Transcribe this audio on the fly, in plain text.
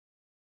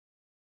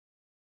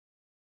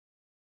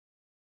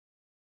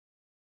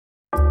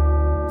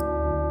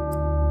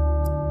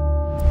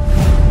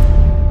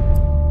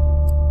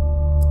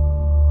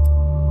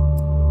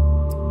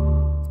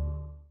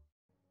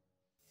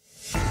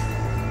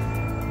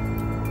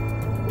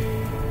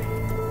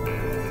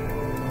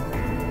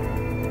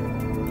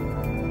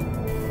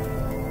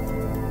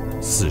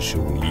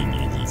45亿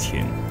年以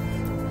前，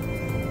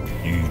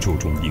宇宙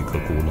中一颗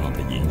古老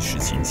的岩石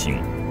行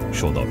星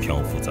受到漂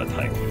浮在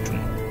太空中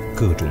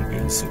各种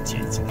元素结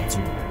晶的作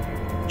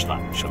用，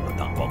产生了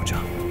大爆炸。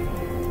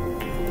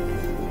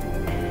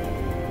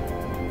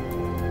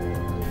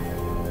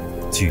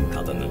巨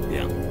大的能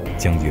量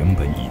将原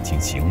本已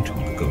经形成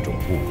的各种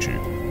物质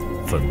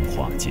分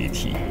化解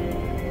体，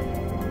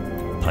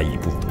它以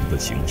不同的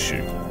形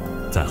式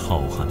在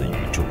浩瀚的宇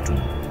宙中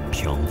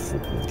漂浮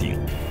不定。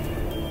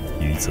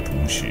与此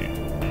同时，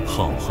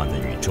浩瀚的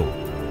宇宙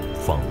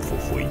仿佛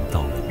回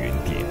到了原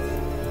点。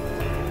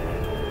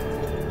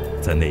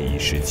在那一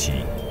时期，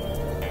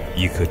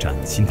一颗崭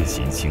新的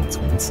行星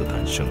从此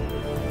诞生，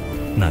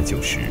那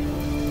就是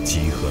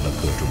集合了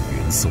各种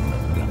元素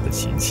能量的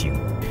行星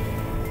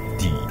——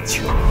地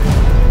球。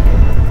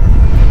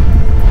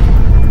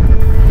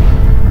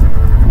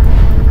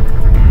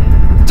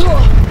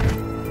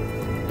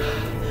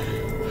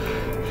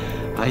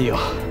哎呀，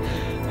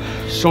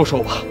收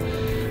手吧，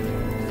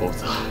否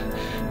则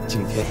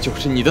今天就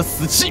是你的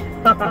死期！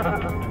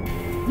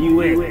因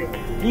为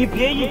你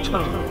别硬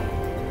撑，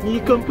你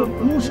根本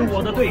不是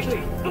我的对手。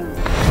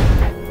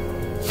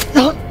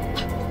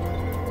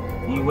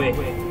因为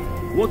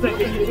我再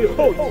给你最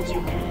后一次机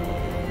会，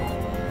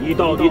你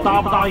到底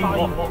答不答应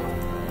我？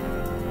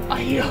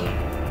哎呀，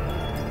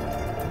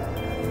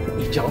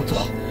你这样做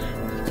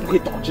会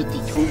导致地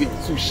球元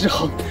素失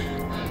衡，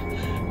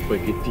会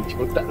给地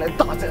球带来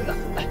大灾难。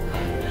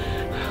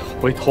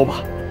回头吧，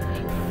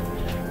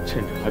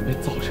趁着还没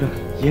造成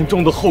严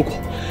重的后果，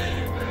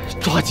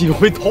抓紧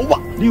回头吧。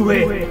李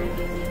伟，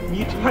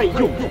你太幼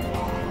稚了。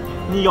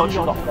你要知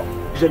道，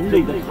人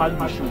类的贪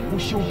欲是无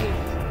休止的，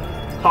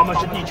他们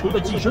是地球的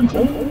寄生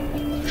虫，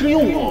只有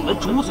我们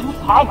主宰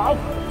他们，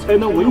才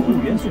能维护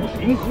元素的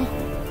平衡。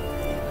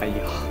哎呀，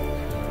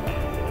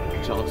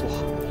这样做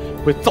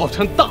会造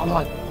成大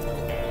乱，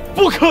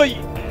不可以！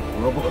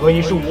可不可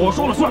以是我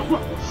说了算？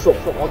受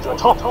我者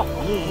昌，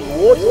逆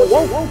我者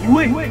亡。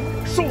李伟，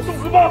受死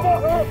吧！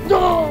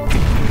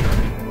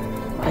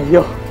哎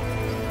呀，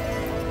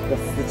我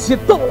死期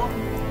到了！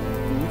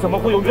你怎么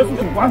会有元素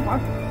循环？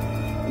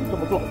你这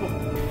么做，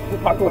不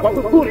怕受到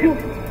恶灵？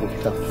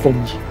为了封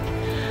印，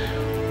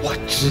我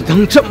只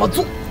能这么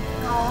做。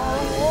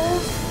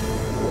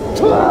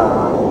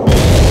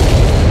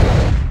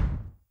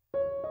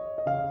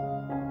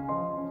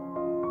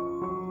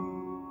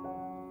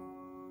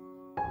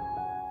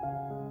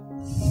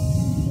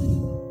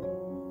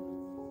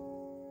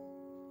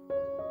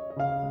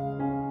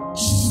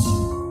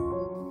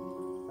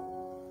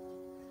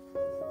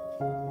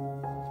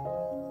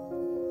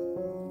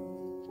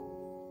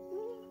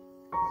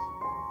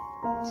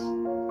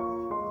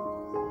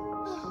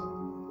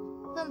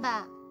笨笨，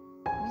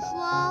你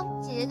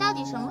说姐姐到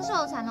底什么时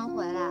候才能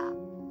回来啊？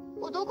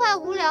我都快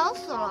无聊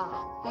死了。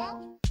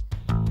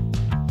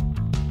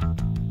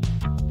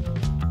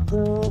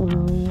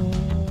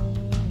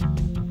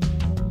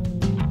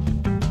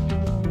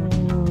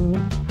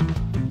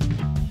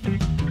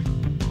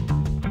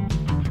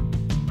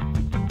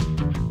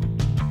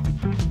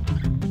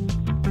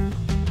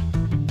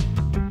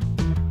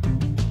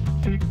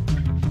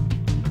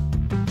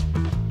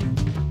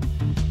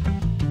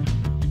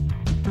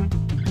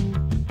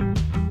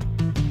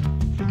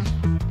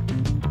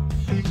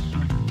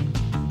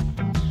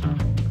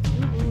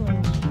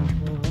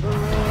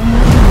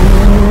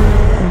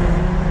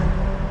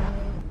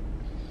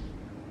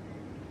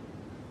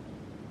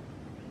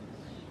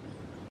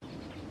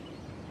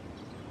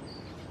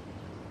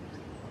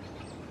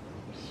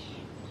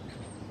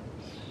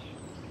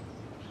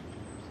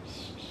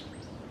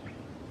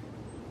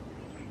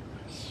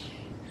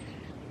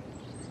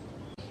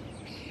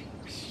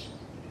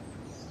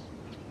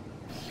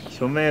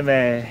熊妹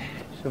妹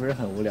是不是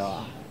很无聊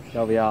啊？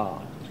要不要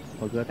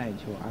我哥带你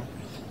去玩？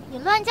你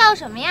乱叫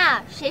什么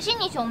呀？谁是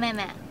你熊妹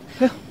妹？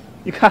哎呦，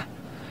你看，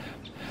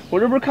我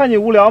这不是看你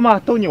无聊吗？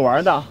逗你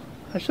玩的，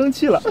还生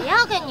气了。谁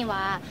要跟你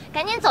玩？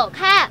赶紧走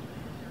开！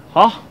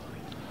好，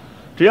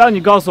只要你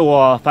告诉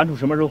我反主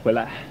什么时候回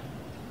来，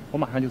我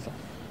马上就走。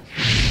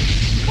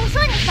我说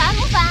你烦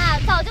不烦啊？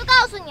早就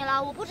告诉你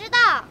了，我不知道。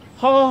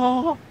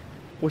好，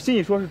我信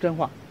你说是真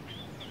话。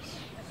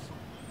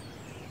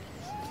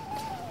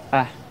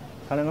哎。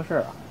商量个事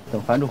儿啊，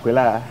等反主回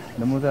来，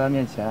能不能在他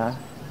面前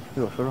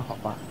对我说说好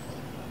话，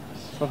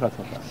撮合。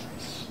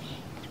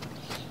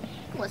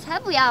我才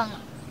不要呢！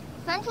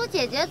反主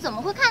姐姐怎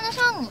么会看得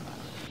上你？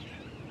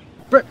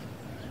不是，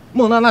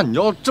孟娜娜，你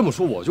要这么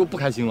说我就不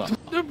开心了。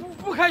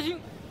不开心？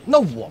那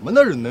我们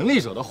那是能力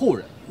者的后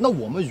人，那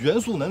我们元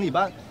素能力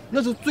班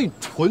那是最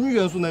纯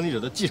元素能力者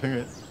的继承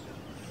人。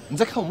你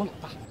再看我们老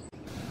大，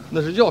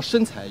那是要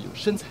身材有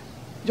身材，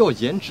要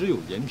颜值有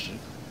颜值。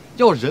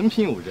要人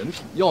品有人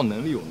品，要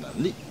能力有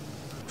能力。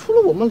除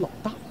了我们老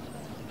大，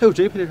还有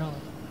谁配得上啊？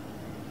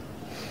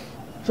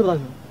是不大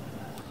雄？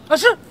啊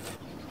是，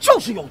就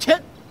是有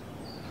钱。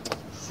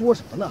说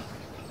什么呢？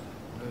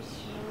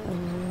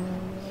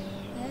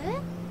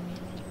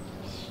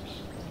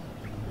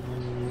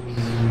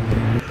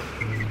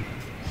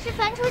是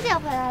樊初姐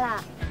回来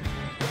了。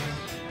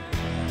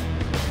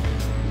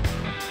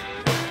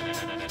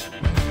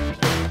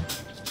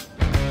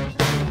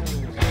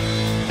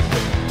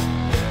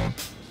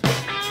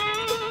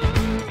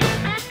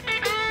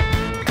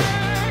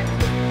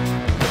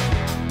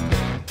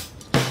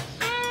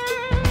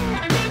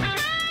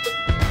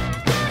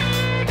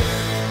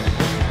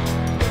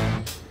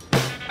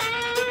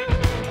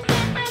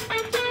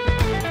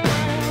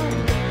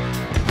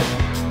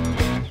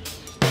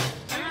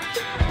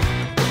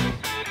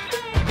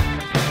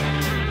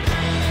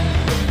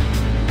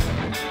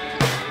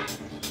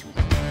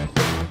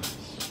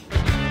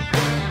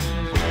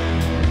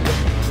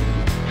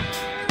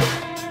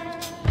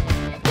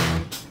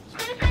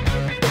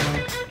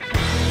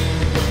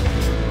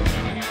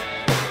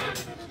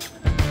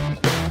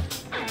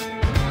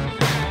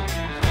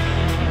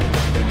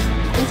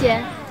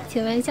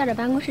请问校长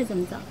办公室怎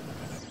么走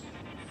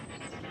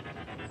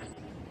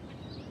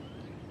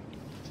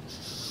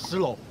？10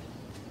楼。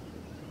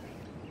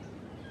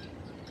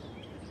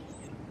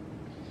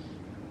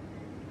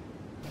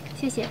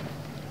谢谢。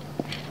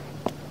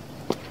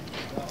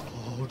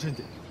保证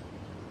点。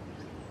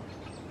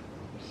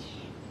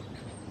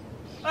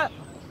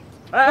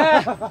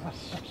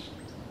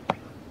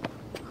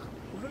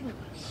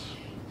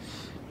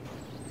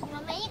你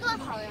们没一个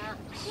好人，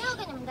谁要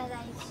跟你们待在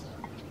一起？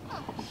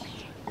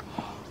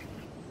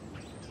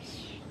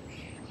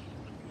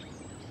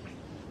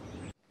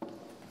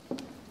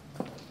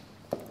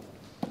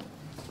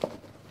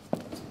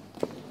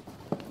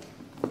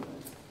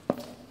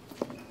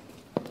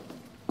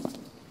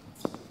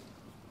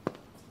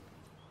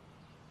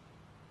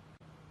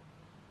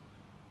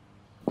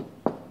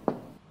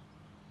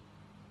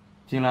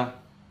进来。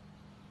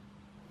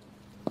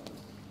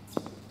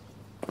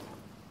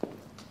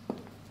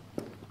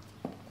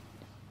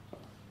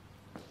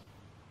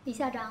李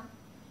校长，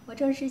我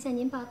正式向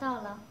您报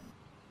到了。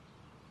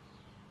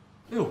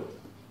哎呦，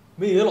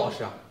梅野老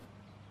师啊，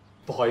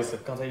不好意思，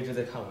刚才一直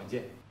在看文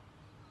件。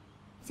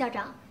校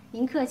长，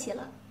您客气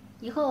了，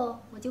以后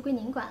我就归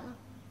您管了，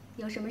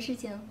有什么事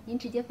情您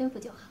直接吩咐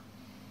就好。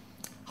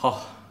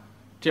好，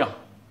这样，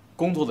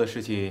工作的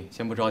事情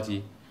先不着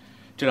急。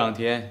这2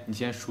天你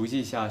先熟悉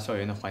一下校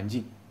园的环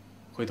境，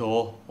回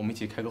头我们一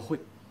起开个会，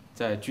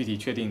再具体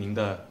确定您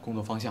的工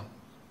作方向。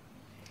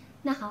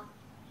那好，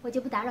我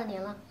就不打扰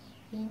您了，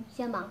您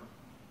先忙，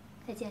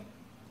再见。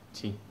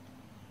请。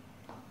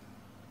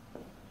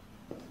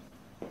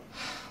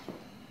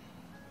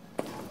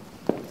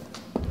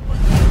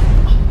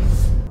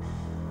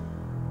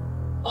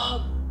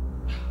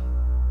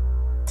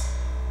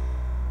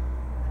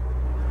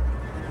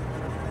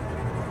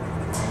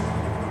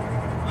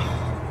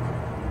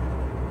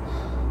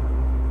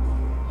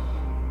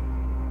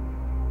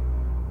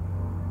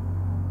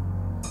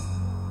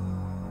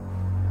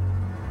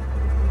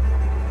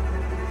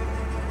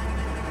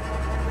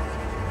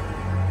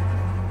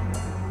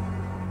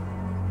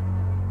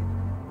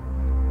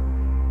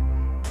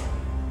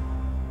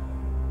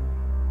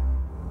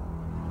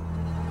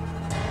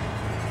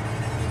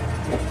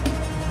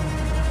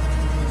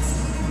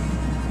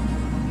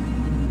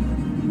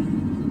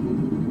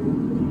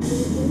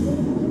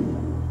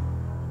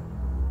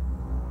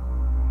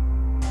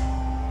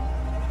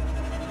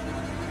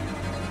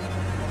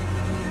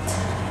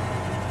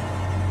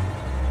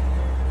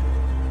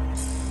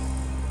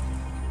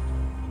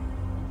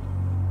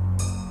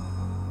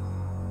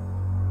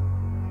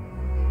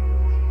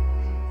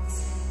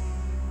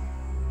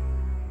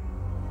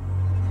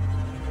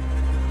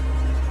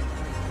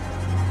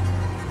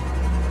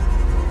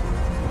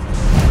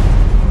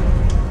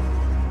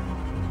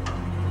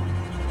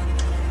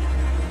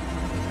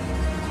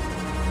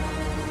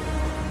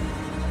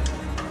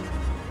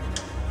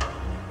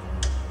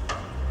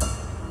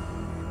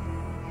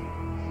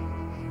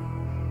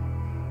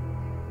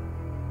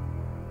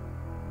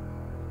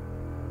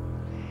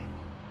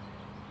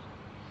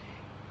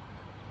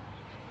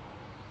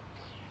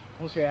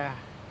同学，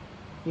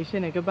你是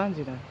哪个班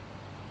级的？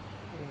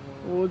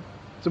我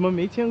怎么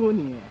没见过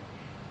你？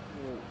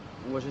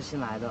我是新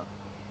来的。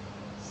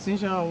新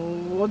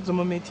生，我怎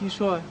么没听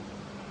说？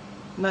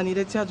那你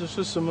的家族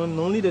是什么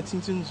能力的竞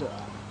争者？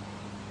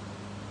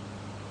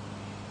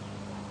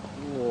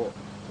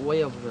我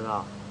也不知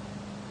道。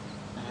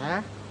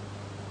哎，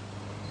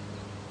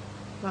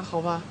那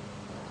好吧，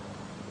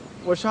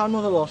我是阿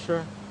诺的老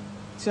师，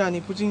既然你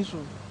不清楚，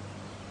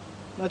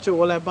那就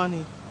我来帮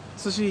你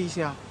咨询一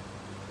下。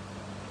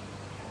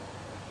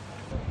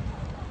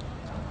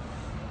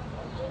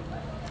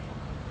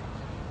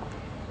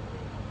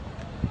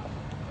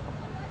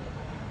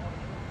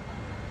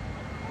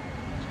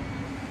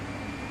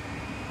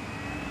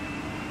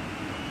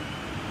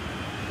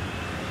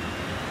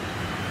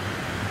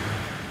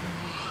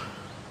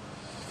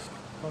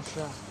老师，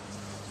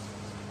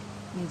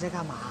你在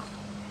干嘛？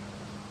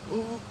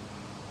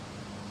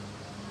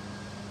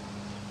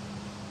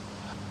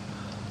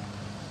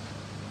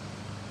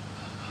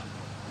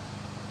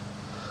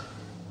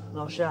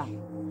老师，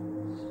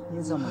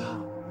你怎么了？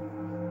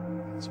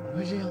怎么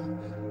会这样？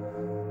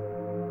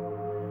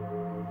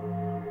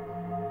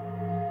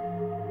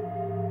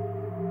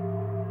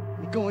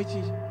你跟我一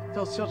起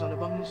到校长的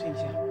办公室一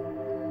下。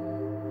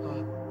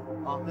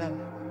好，来。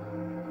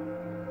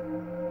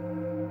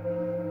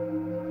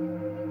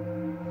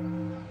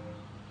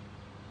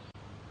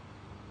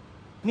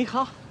你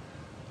好，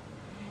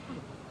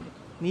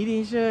你一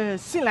定是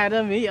新来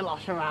的梅野老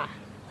师吧？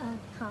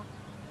好，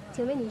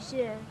请问你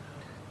是？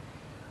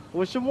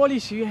我是魔力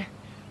学院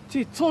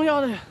最重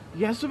要的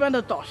元素班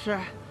的导师，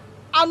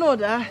阿诺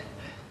德。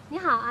你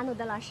好，阿诺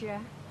德老师。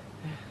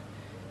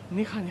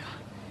你好，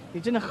你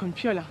真的很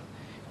漂亮。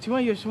请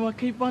问有什么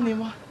可以帮你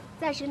吗？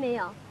暂时没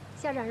有，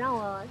校长让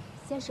我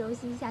先熟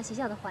悉一下学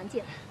校的环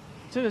境。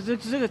这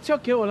个交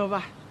给我了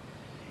吧？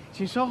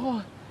请稍后，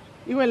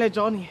一会来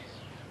找你。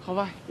好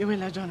吧，一会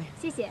来找你。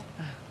谢谢。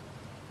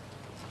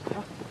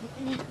好。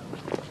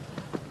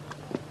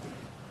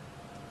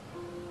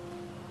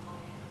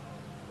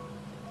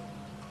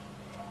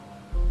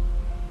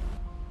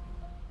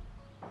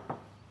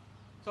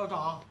校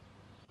长，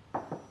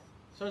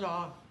校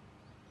长，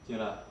进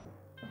来。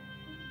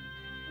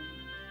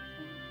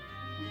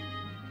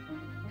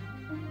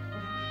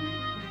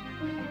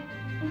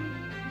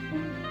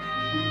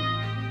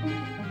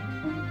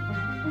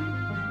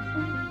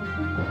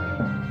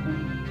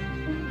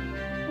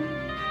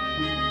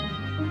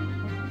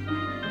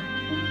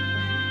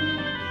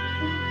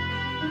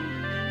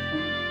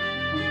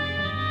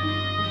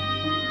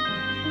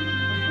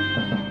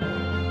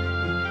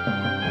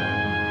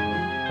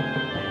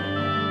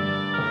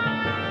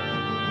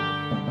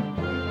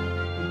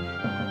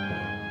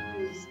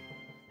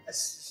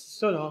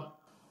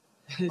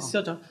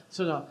校长，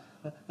校长，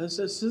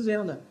是这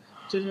样的，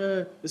就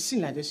是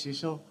新来的学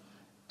生，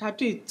他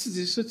对自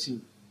己事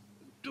情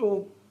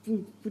都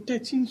不太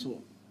清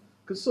楚，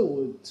可是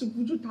我记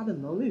不住他的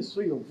能力，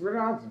所以我不知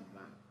道怎么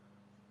办。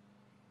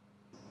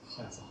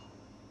孩子，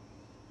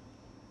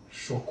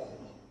受苦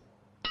了。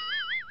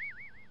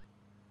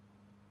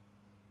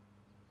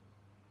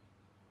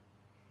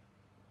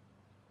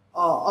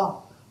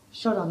哦，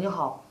校长您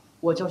好，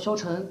我叫萧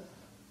晨，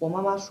我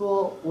妈妈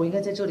说我应该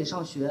在这里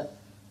上学，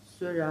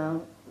虽然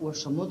我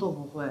什么都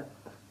不会，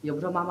也不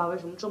知道妈妈为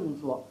什么这么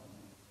做，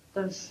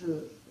但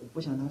是我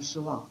不想让她失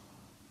望，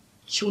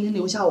求您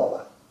留下我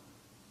吧。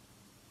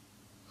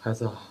孩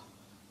子，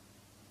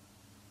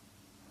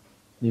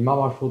你妈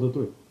妈说的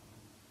对，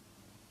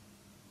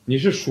你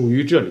是属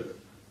于这里的，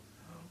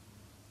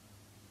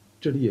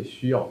这里也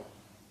需要你。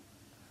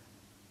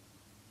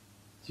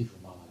记住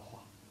妈妈的话，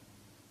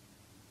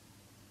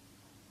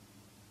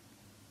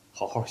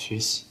好好学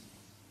习。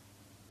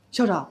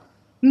校长，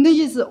您的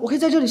意思我可以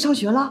在这里上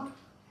学了？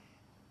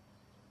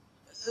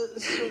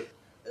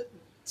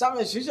咱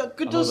们学校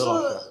可都是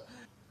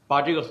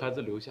把这个孩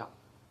子留下，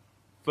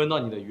分到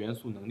你的元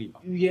素能力吧。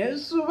元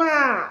素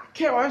吧，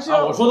开玩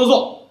笑。我说的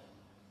做。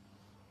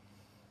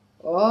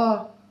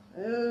哦，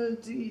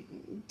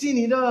听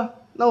你的，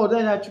那我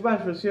带他去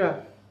办手续。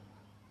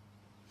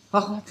好，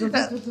走。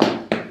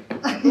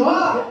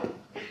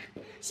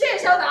谢谢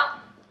校长。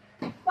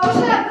老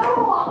师，等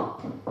会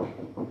我。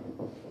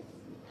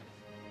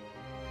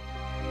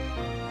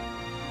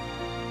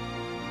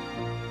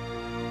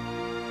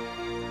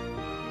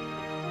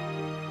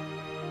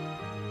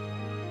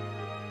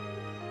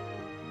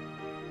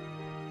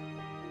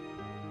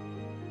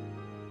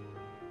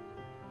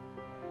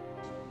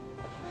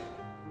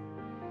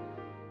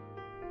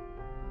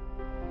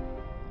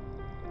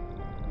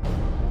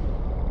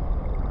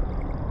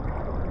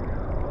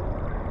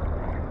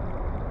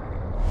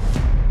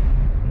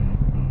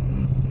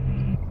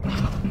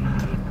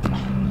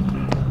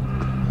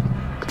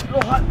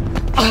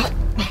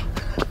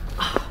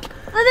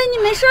你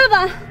没事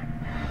吧？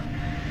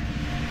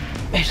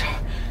没事。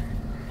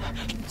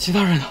其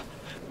他人呢？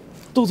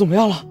都怎么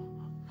样了？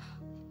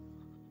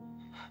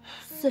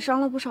死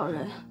伤了不少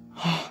人。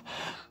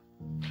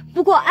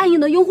不过暗影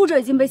的拥护者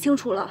已经被清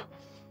除了。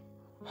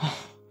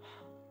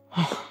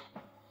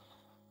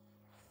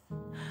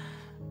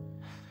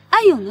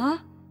暗影呢？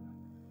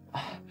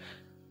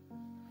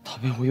他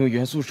被我用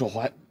元素手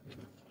环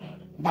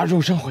把肉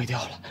身毁掉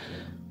了。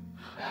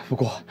不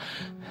过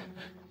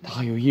他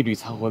还有一缕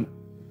残魂。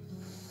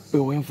被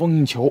我用封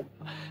印球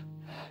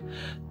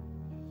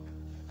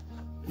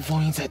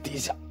封印在地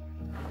下。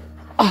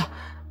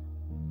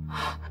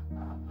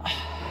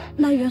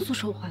那元素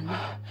手环呢？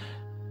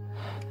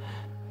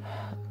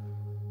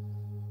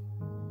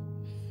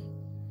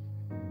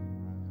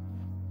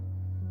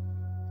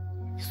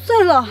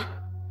碎了。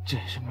这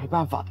也是没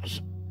办法的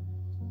事。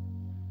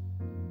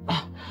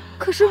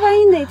可是万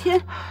一哪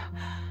天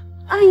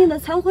暗影的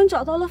残魂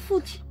找到了附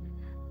体，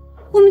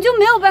我们就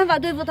没有办法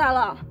对付他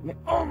了。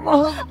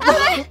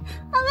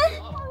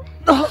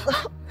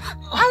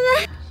阿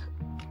威，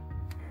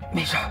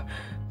没事。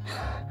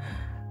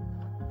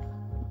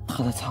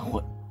他的残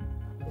魂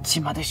起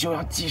码得修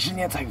养几十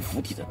年才有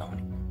附体的能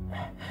力。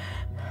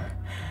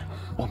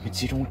我们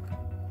集中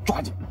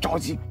抓紧召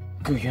集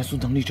各元素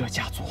能力者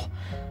家族，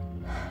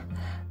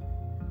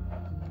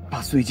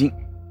把碎晶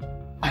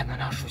暗能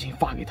量属性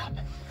发给他们，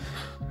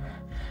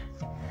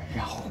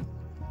然后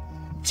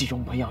集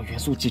中培养元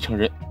素继承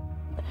人，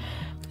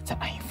在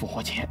暗影复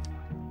活前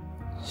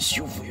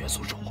修复元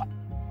素手环。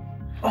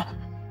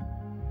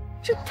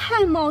这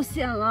太冒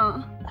险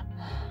了！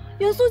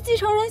元素继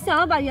承人想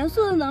要把元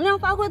素的能量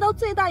发挥到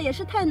最大也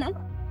是太难，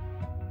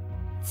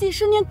几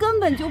十年根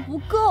本就不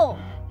够。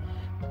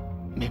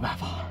没办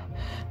法，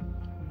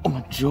我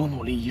们只有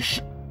努力一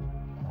试。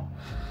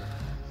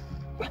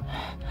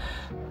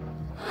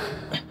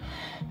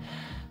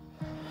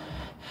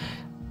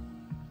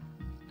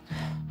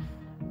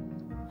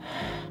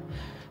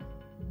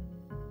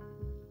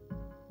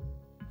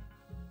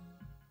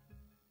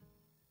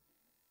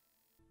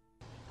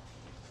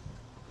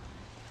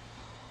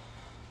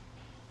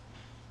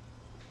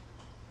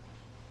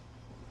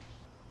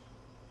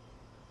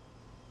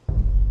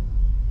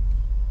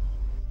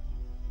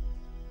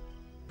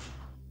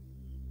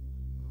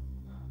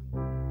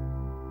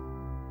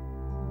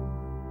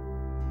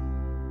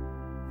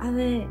阿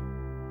威，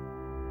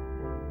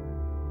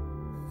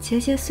结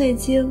界碎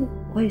晶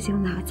我已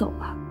经拿走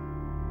了，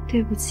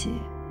对不起，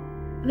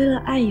为了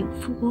暗影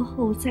复活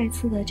后再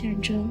次的战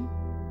争，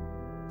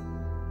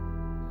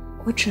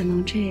我只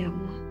能这样了。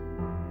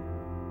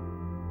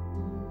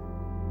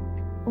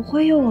我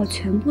会用我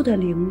全部的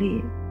灵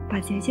力，把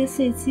结界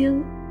碎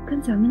晶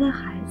跟咱们的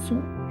孩子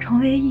融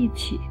为一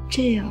体，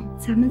这样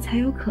咱们才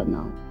有可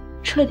能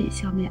彻底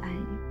消灭暗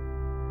影。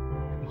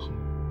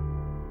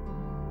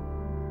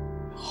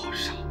好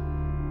傻，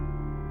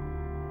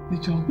你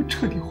只要会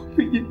彻底灰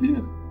飞烟灭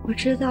了。我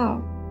知道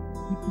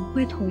你不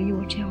会同意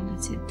我这样的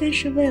结果，但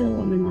是为了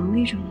我们能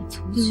力者的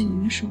族群，我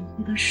们守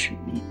护的使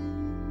命，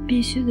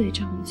必须得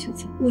这么去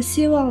做。我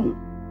希望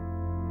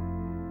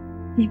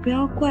你不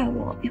要怪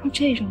我用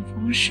这种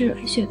方式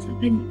来选择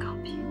跟你告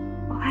别。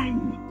我爱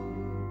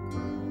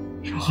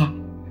你，少汉，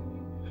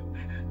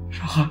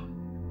少汉。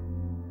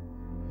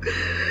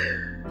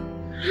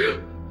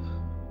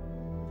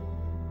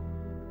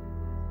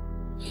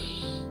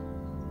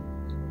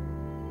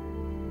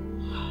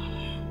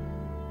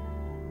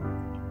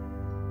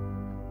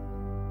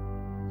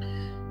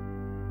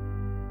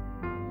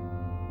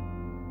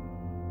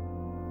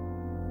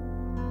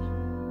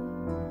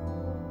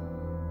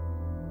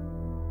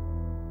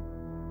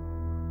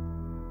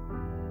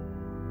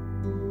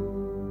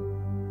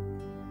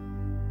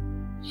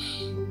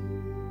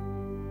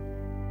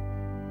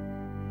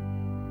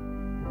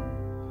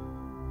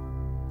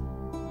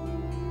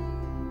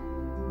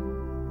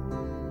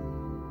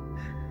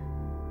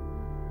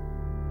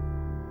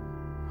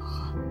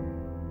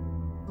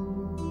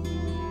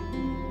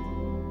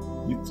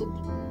你走了，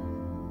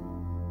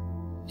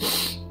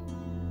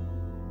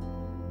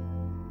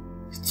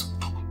你走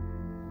了。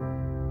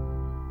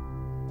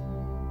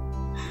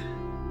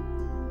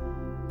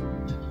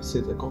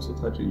现在告诉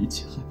他这一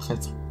切还太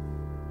早。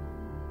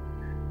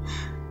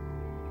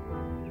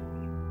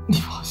你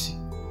放心，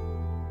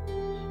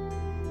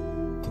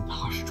等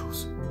他20周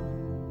岁，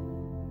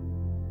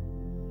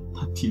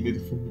他体内的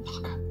分泌打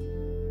开，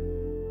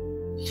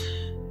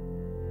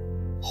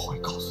我会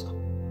告诉他。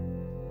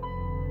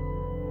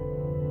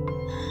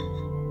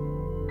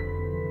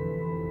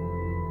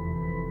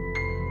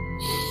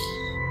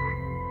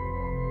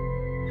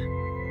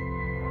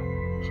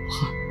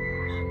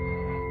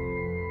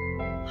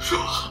说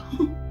话。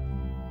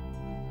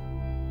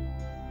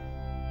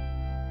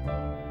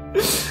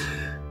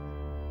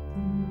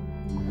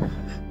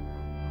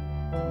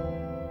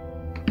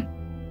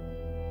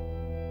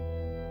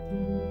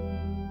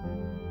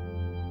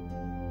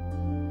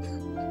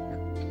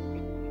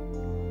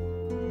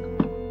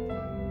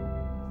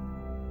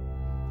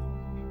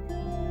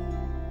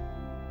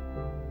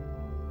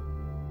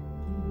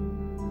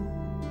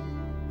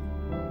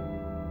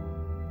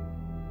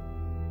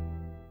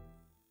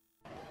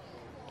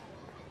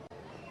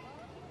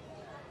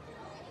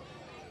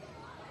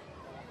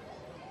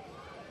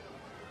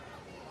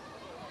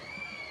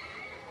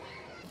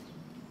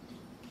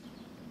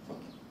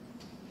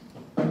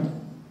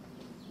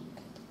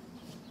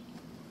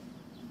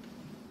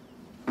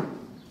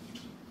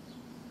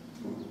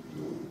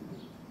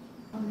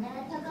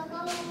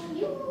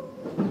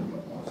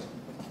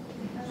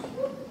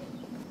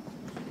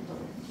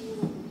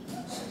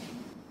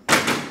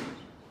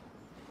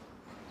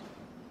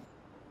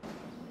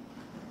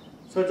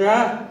小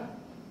陈，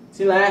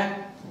进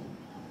来。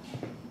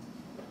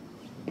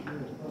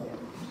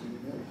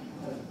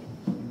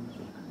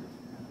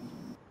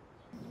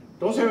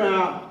同学们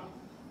啊，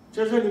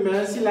这是你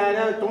们新来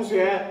的同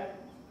学，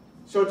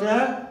小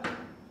陈，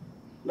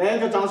来一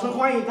个掌声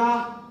欢迎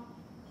他。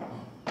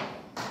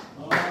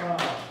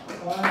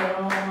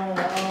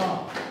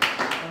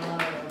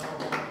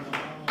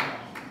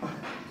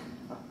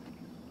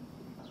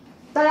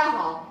大家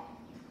好，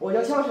我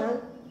叫肖晨，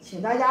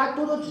请大家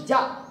多多指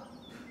教。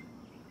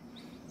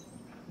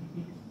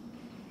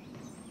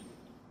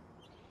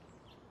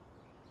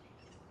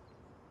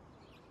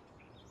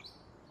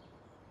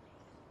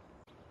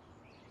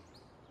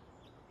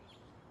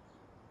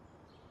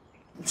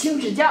请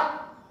指教。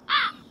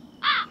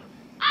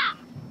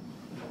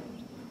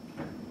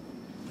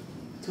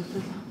走。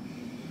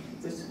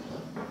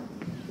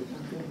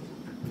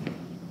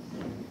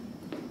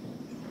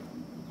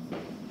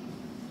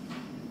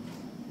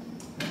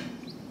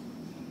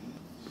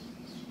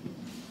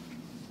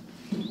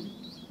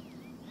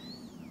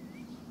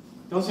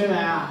同学们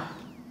啊，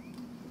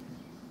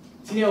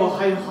今天我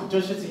还有好多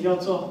事情要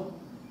做，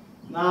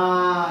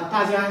那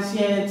大家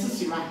先自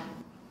己来。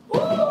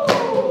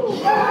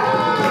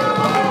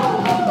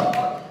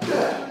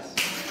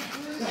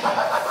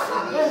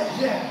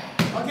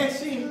OK，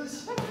 行。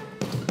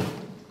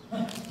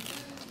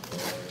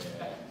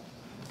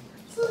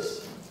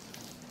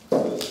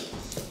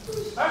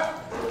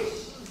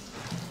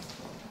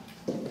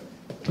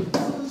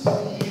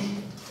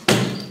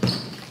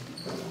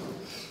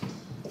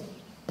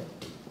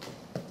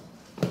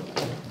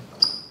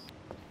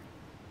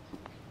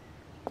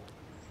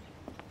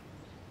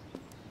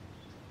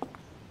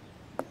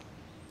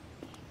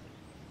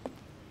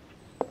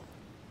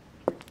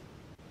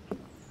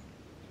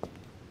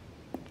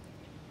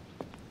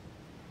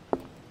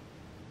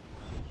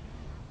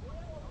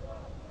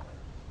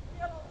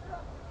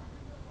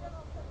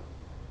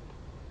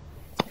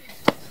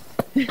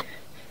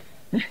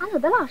有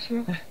的老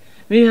师。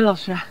明远老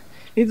师，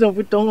你怎么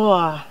不懂我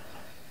啊？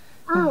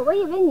我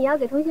以为你要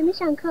给同学们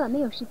上课，没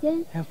有时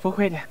间。不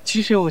会的，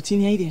其实我今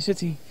天一点事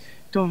情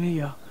都没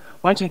有，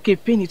完全可以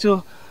陪你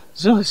做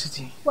任何事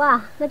情。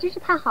哇，那真是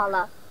太好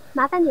了，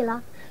麻烦你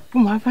了。不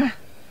麻烦。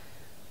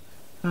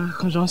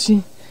很荣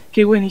幸可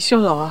以为你效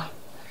劳啊。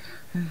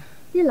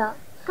对了，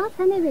刚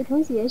才那位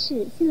同学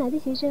是新来的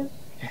学生。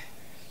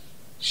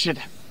是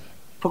的，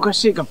不过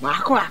是一个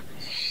麻瓜。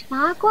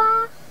麻瓜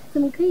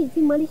怎么可以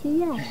进魔力学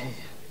院？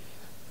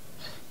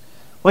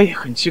我也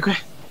很奇怪，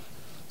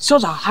校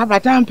长还把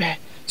他安排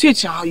最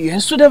讲元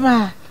素的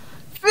班，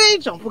非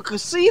常不可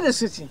思议的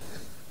事情。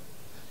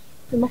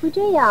怎么会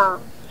这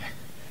样？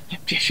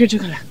别说这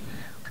个了，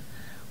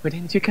我带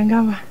你去看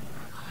看吧。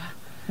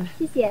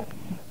谢谢。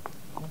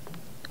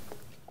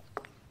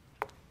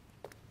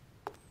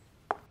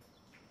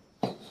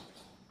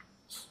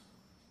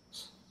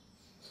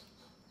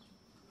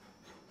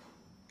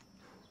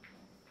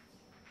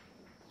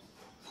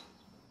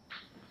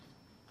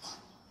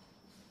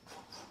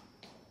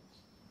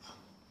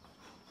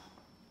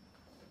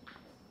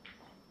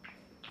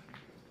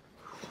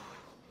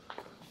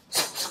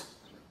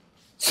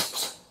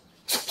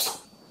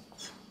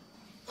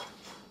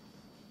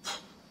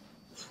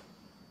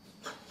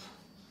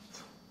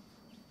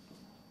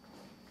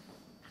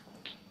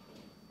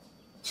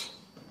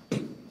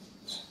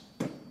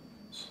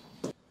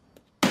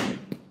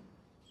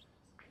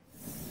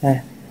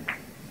哎，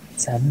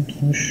咱们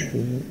平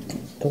时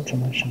都这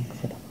么上课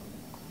的吗？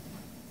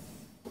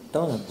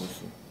当然不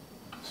是，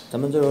咱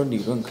们这有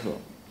理论课、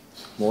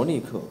魔力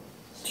课、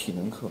体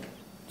能课，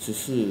只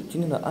是今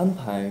天的安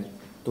排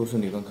都是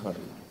理论课而已。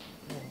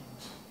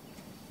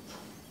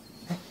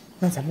哎，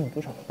那咱们有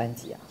多少个班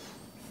级啊？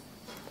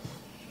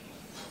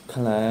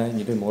看来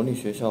你对魔力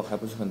学校还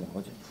不是很了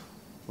解。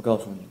我告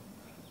诉你，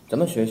咱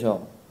们学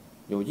校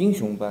有英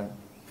雄班、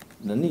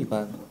能力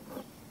班、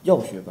药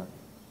学班。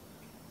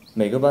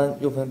每个班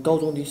又分高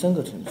中低3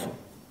个层次，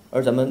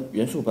而咱们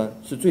元素班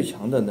是最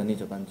强的能力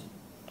者班级。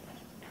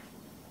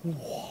哇！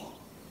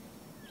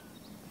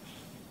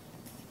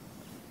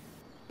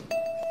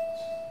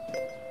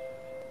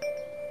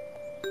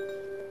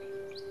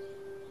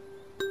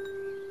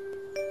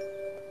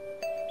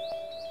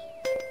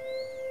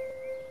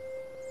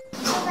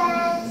老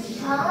板，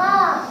起床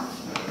了。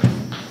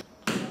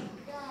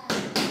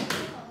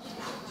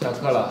下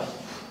课了。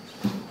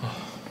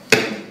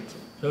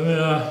小米，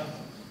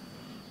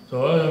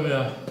走了，小米。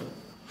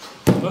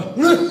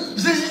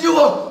谁救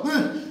我？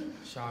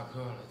下课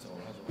了，走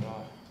了。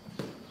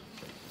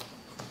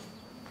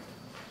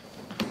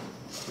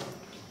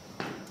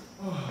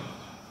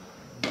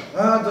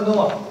等等我。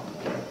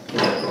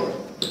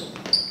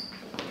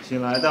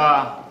新来的。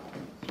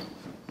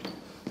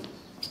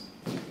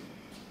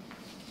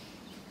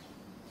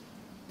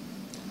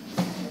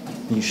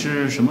你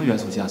是什么元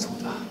素家族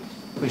的？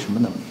会什么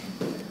能力？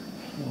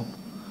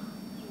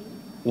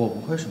我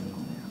不会什么能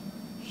力啊。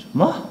什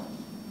么？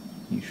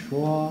你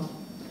说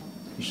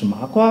你是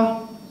麻瓜？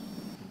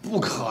不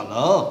可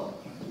能，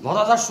老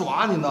大他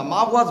耍你呢！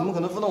麻瓜怎么可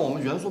能分到我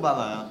们元素班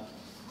来啊？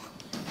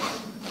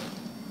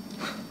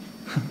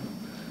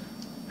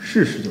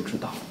试试就知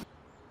道。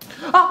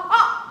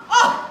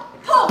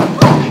痛！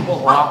霍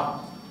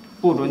华，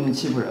不准你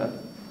欺负人。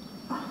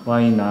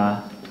王一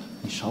楠，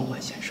你少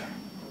管闲事儿。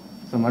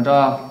怎么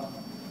着？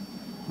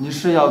你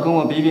是要跟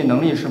我比比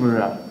能力是不是？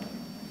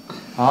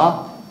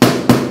啊？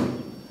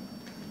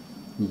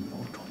你有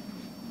种！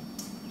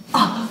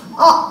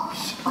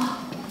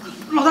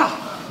老大，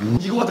你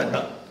给我等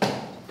着！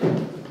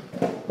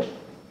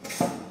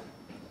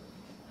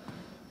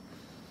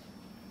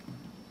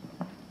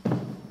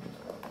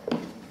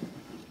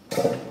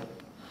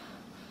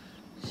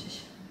谢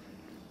谢。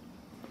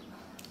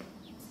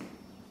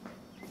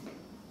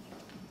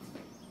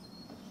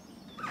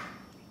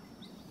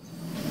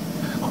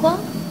Quan，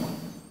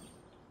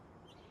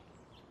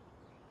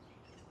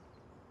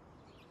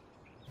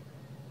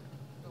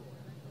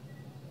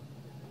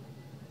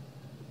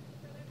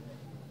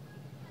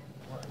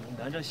云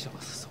南这小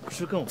子总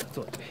是跟我们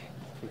作对，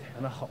这得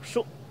让他好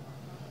受。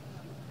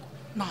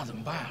那怎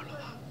么办啊，老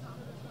大？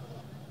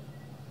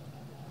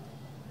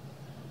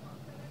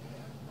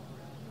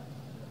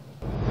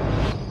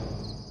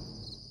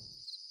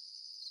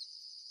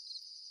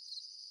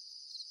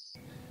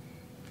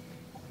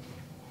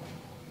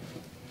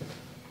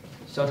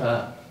小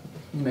陈，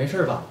你没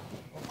事吧？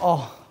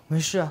哦，没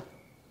事。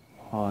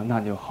哦，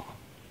那就好。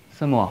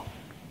森木，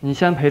你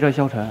先陪着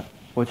萧晨，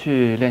我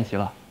去练习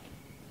了。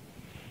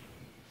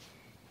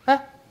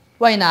哎，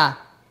万一楠，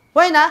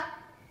万一楠，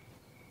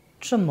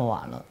这么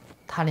晚了，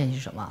他练习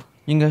什么？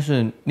应该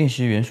是练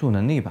习元素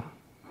能力吧。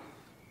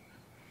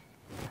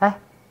哎，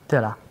对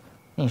了，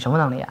你什么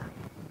能力啊？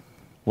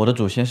我的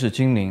祖先是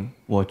精灵，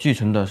我继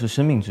承的是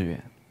生命之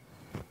源。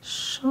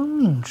生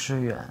命之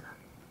源？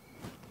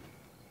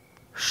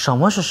什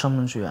么是生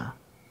命之源？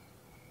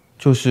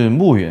就是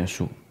木元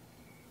素。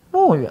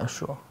木元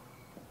素？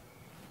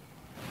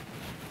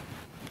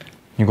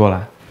你过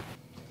来。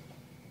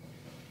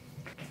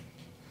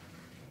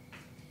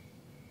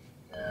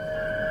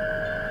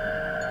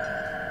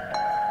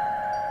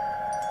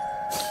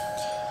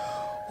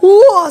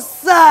哇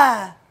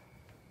塞！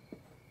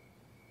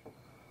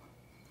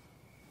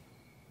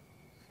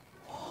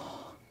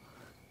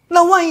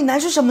那万亿男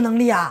是什么能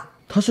力啊？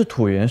他是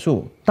土元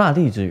素大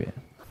地之源。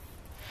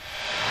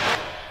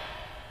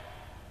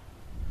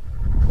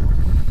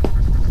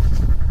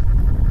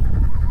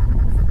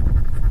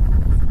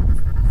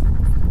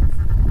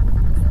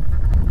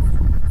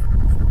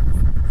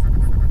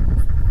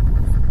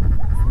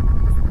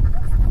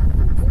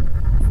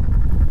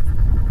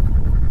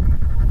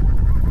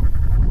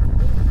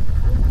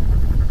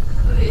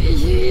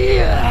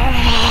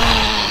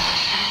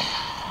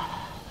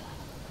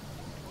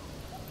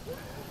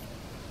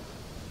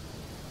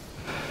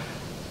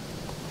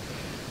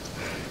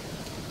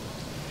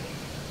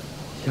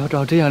要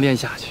照这样练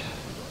下去，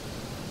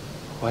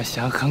我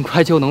想很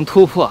快就能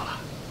突破了。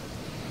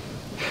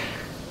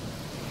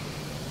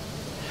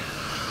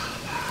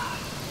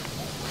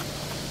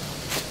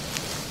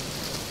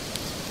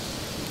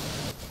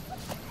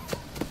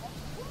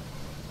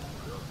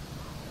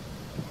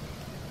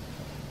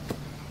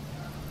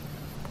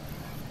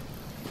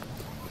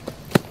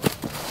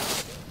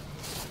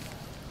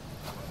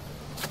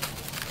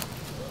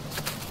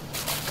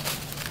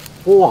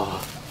哇！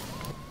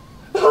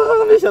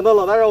没想到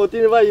老大让我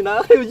盯着万亿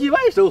男还有意外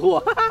收获，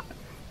哈哈！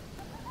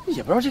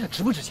也不知道这个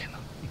值不值钱呢。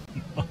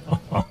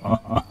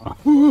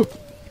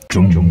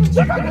终于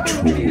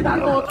出大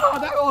哥我错了，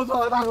大哥我错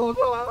了，大哥我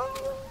错了。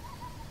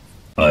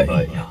哎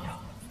呀，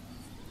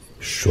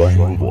摔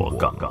我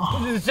干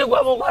嘛？谁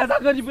管我管？大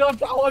哥你不要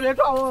抓我，别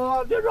抓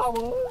我，别抓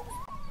我！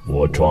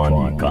我抓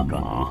你干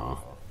嘛？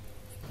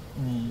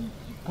你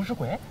不是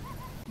鬼？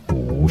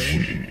不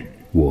是，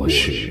我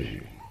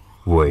是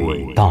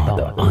伟大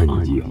的暗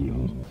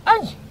影。暗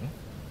影？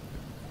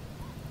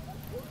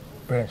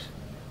不认识。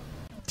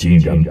竟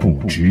然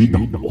不知道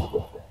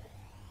我，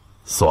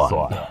算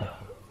了，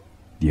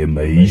也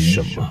没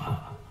什么。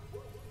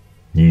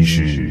你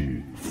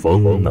是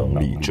风能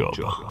力者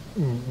吧？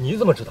你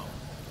怎么知道？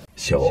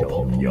小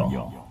朋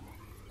友，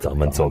咱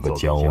们做个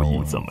交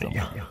易怎么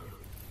样？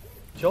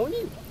交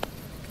易？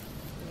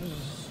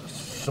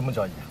什么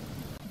交易啊？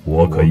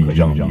我可以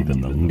让你的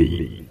能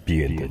力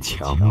变得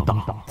强大，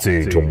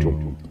最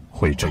终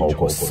会超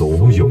过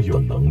所有的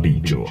能力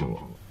者。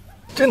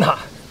真的？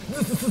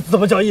怎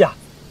么交易啊？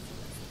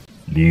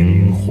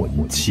灵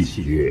魂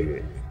契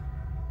约。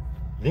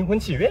灵魂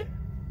契约？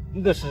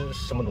那是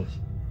什么东西？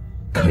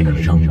可以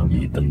让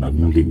你的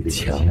能力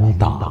强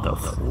大的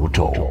符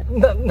咒。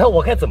那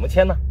我该怎么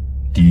签呢？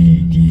滴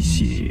一滴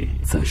血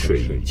在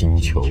水晶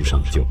球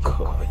上就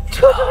可以。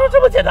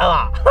这么简单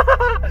啊！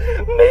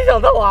没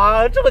想到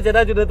啊，这么简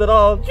单就能得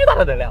到巨大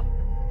的能量。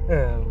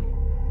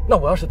那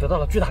我要是得到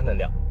了巨大能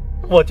量，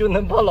我就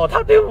能帮老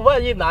大对付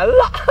万亿男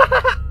了。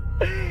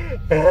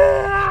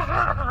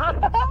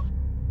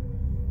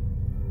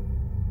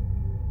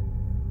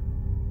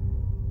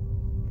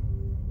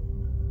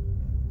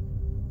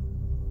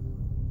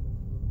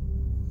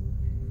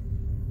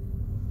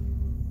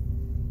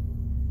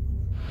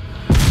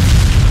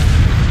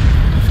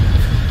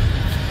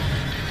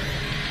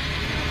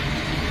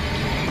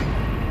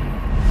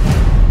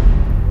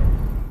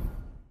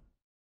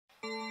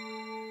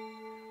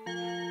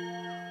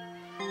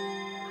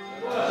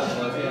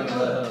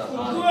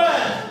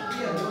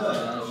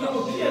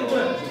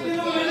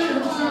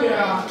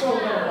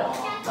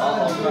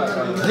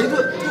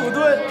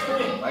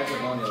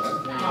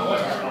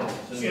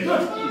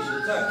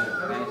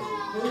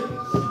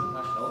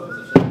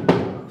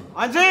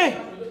安静，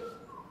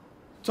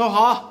坐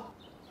好。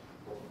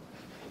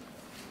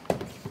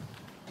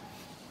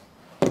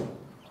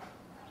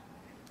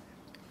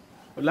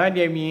我来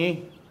点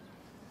名。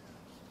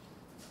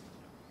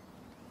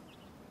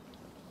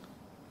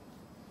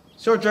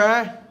小珍。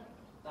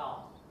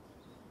到。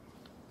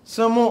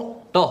森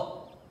木。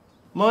到。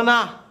莫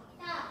娜。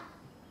到。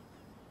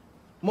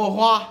莫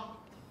花。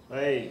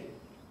哎。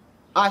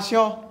阿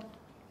肖。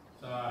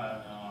在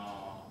呢。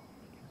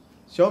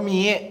小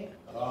米。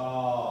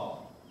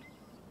到。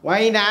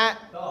万一男。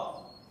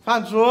到。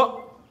范竹。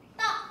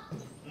到。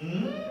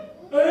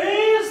哎，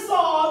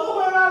嫂子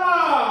回来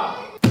了。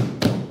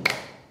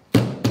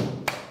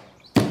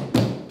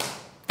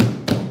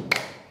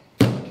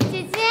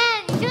姐姐，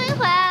你终于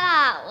回来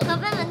了，我和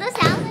笨笨都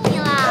想死你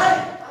了。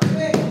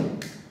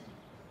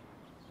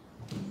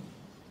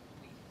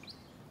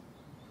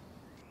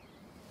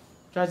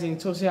抓紧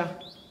坐下。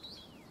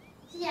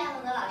谢谢阿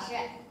龙的老师。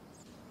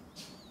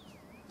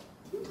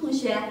同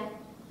学，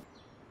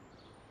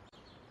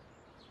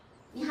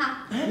你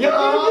好。你好。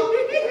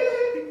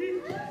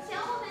想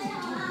我没有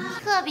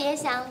啊？特别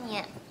想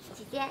你，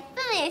姐姐，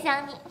笨笨也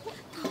想你。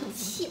淘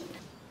气。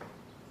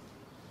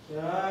行，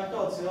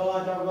到齐了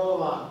吧，差不多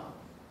了吧？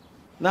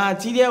那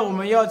今天我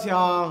们要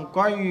讲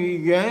关于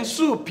元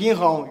素平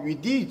衡与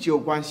地球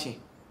关系。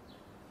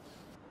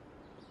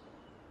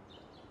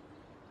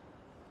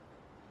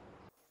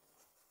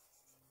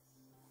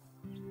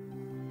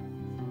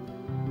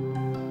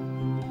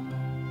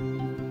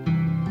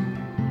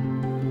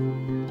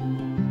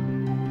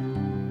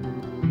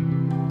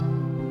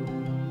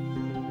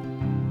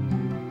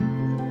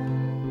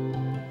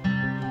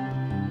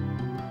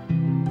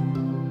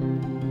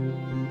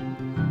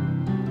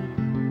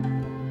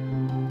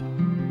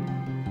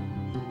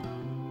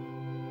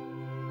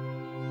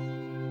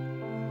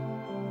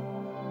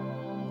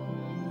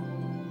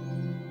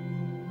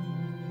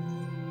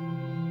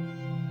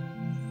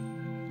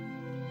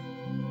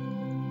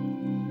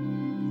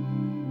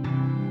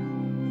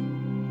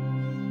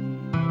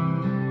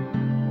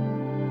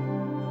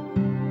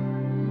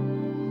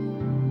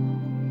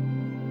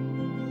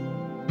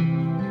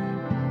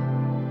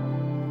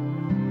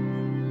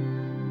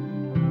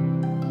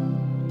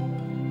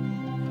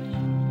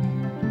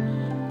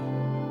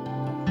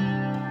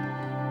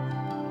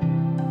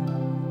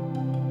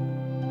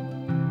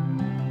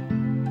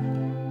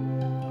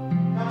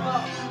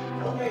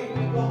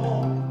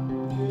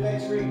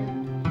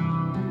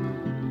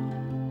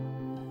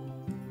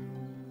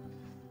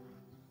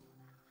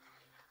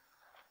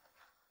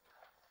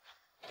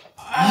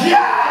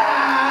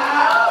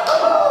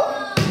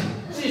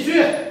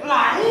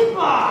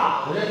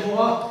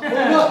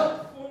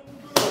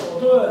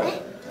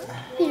哎，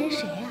那人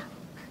谁呀？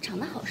长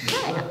得好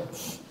帅啊！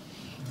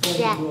姐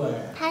姐，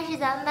他是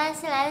咱们班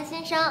新来的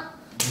新生，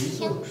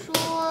听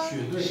说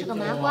是个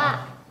麻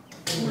瓜。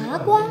麻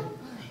瓜？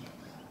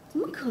怎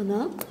么可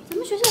能？咱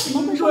们学校怎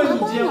么会说麻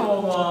瓜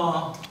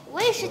呢？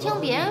我也是听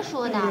别人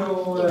说的，也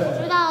不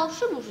知道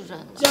是不是真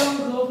的。江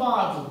河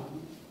霸主。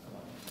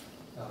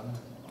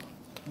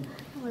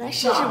我来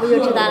试试不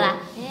就知道了？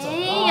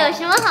哎，有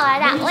什么好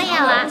玩的？我也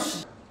要玩。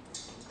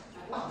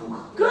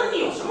跟你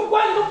有什么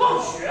关系？都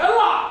放学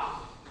了。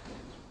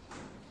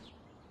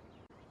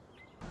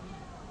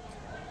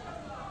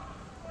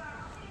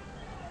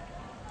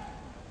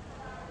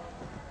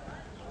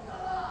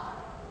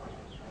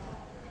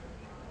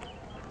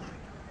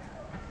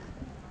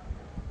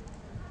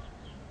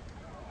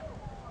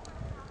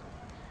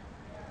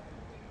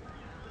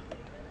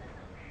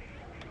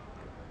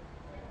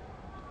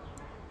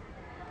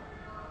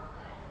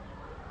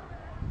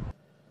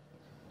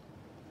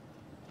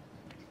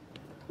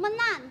莫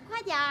娜，你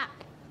快点儿！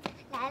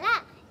来了，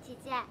姐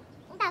姐，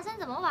你打算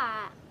怎么玩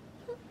啊？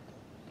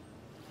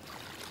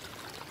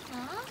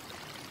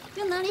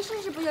用能力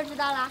试试不就知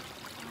道了？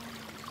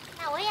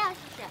那我也要试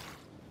试。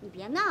你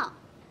别闹！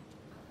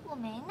我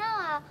没闹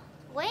啊，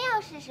我也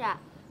要试试。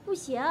不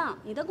行，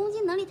你的攻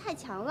击能力太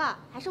强了，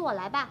还是我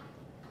来吧。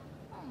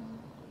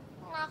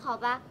那好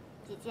吧，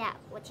姐姐，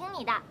我听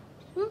你的。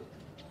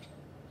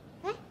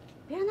哎，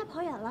别让他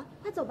跑远了，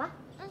快走吧。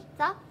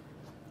走。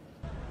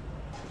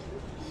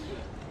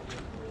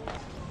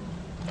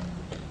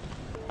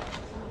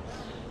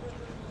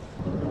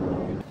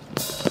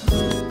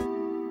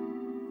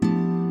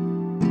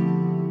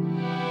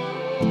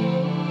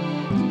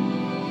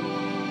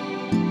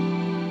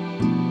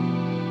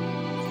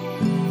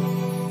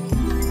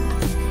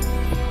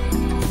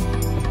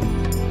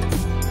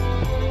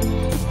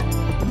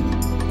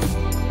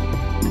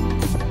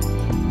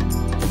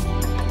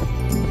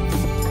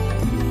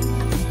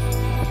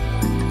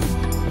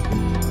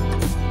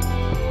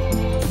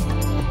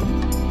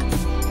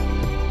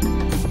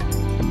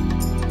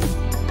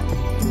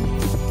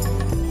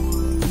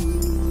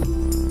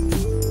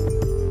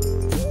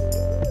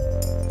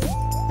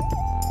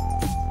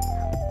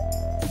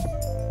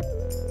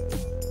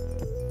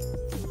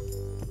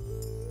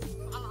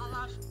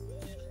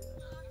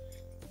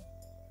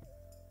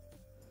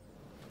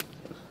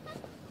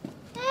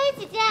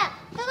姐姐，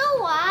刚刚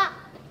我，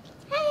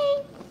嘿，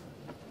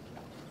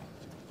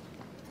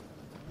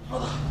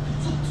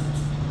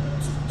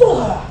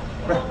揍他呀！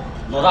不是，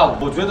老大，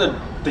我觉得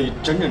得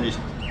整整这下。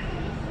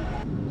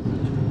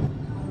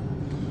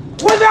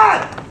混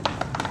蛋！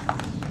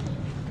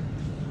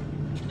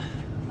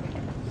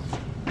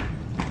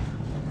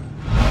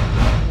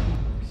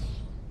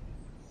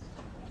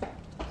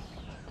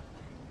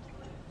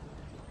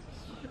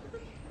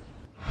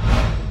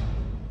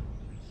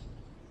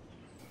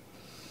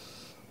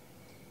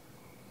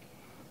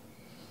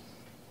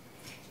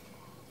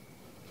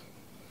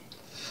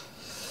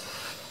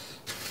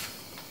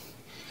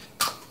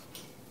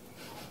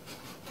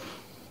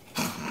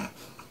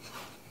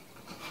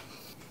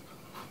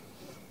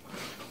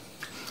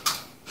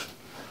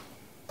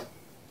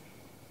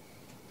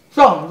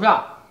上什么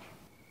下？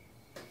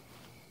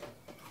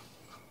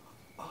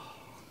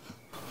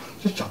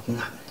这掌心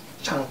啊，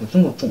下的可这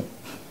么重，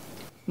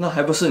那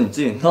还不是你自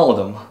己闹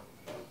的吗？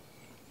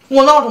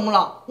我闹什么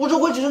了？我这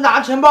回只是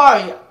拿钱包而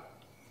已。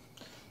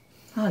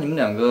那你们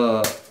两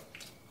个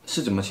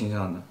是怎么倾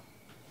向的？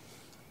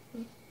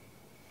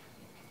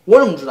我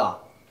怎么知道？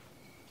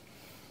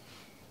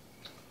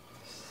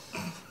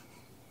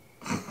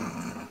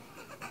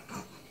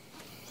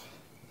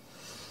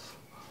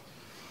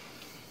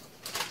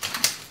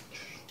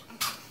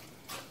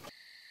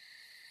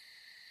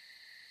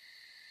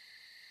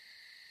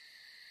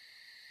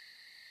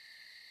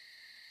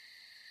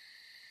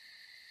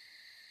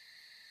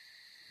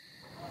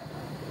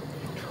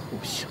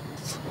小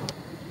子，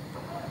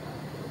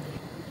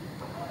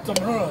怎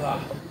么了，老大？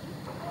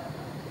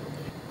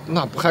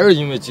那不还是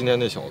因为今天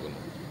那小子吗？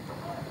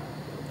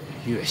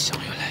越想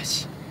越来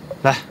气。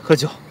来，喝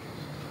酒。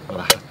老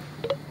大。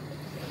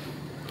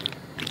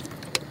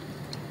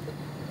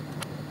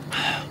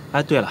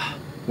哎，对了，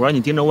我让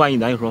你盯着万一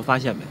男有什么发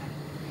现没？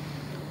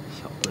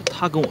要不是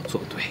他跟我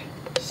作对，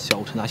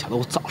萧晨那小子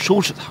我早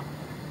收拾他。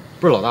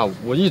不是老大，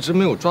我一直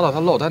没有抓到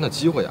他落单的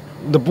机会啊。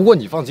那不过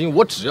你放心，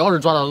我只要是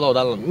抓到他落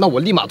单了，那我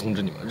立马通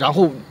知你们，然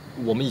后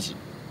我们一起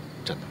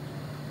真的。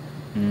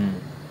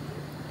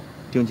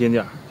盯紧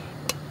点。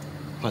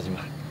放心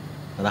吧，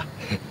老大。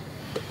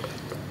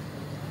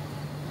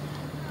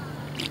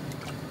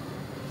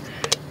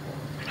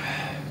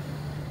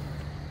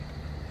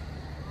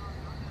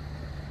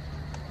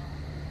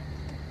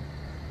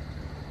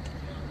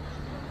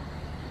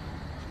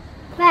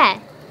喂，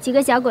几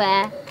个小鬼，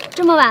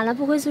这么晚了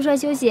不回宿舍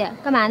休息，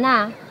干嘛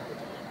呢？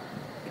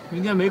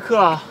明天没课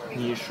啊？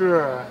你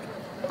是？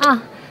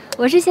啊，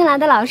我是新来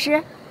的老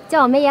师，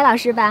叫我梅野老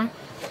师吧。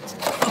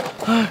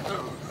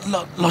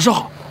老师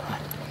好。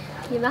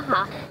你们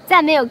好。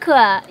再没有课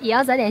也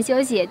要早点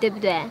休息，对不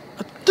对？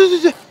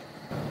对。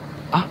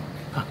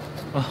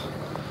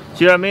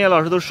既然明夜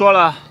老师都说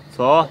了，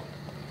走，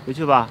回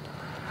去吧。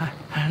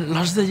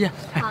老师再见。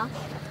好，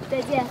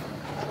再见。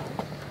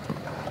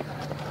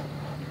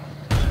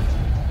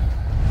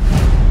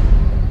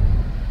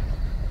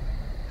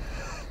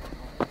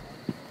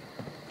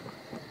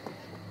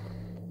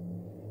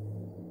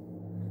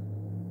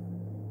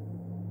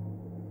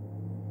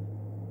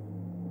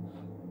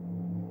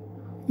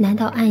难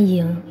道暗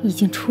影已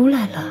经出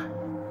来了？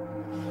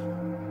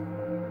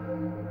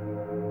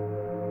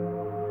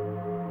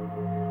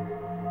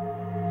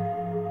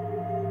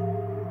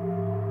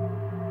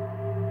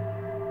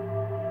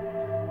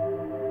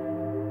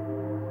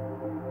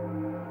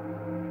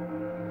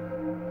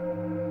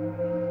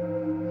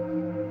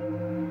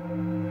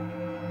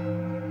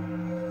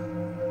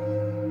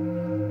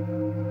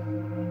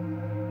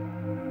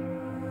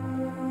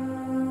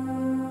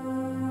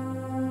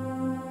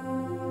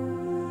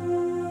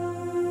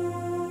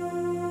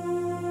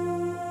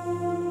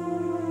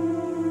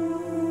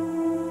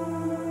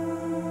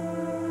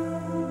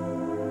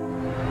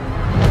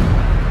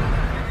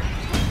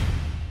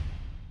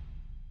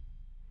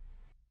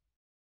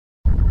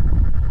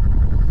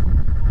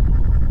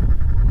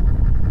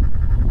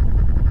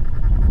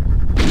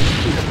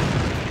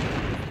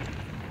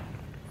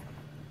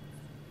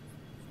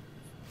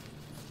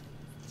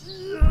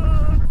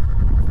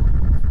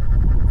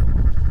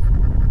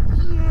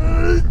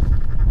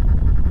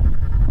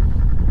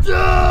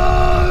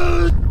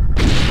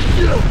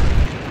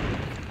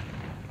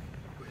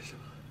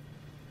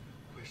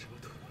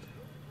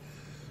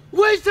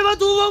为什么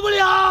突破不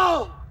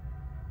了？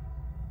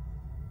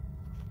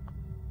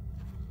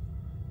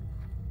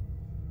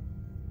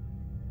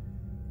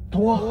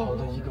多好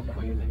的一个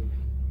傀儡！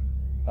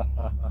哈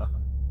哈哈。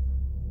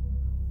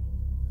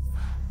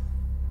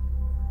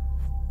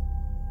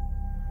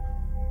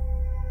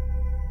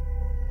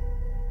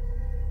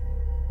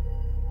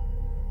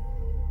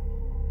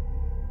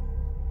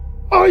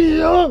阿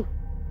影，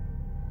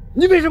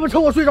你为什么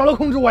趁我睡着了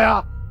控制我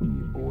呀？你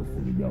不是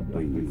要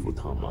对付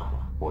他吗？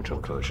我这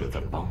可是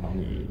在帮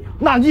你呀。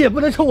那你也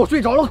不能趁我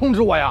睡着了控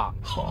制我呀。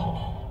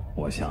好，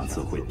我下次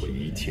会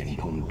提前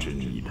通知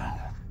你的。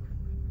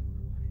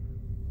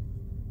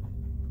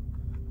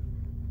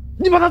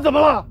你把他怎么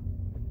了？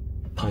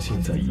他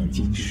现在已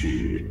经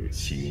是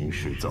行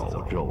尸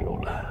走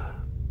肉了。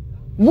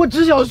我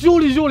只想修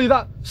理修理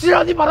他，谁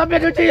让你把他变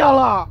成这样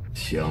了？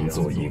想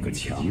做一个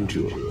强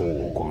者，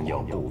不光要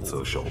不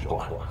择手段，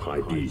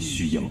还必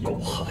须要够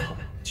狠。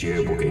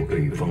绝不给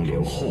对方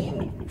留后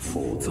路，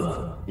否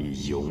则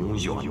你永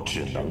远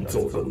只能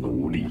做个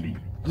奴隶。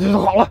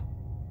好了，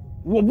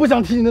我不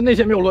想听你的那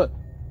些谬论。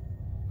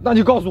那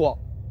你告诉我，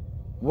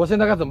我现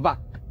在该怎么办？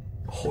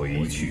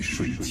回去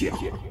睡觉，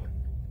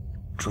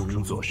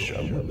装作什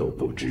么都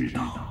不知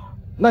道。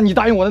那你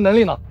答应我的能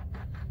力呢？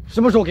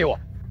什么时候给我？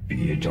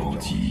别着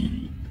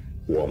急，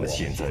我们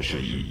现在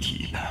是一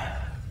体的，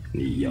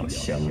你要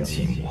相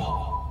信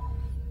我，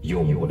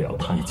用不了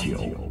太久。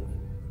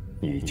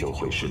你就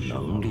会是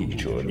能力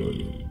者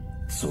里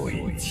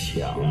最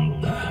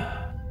强的。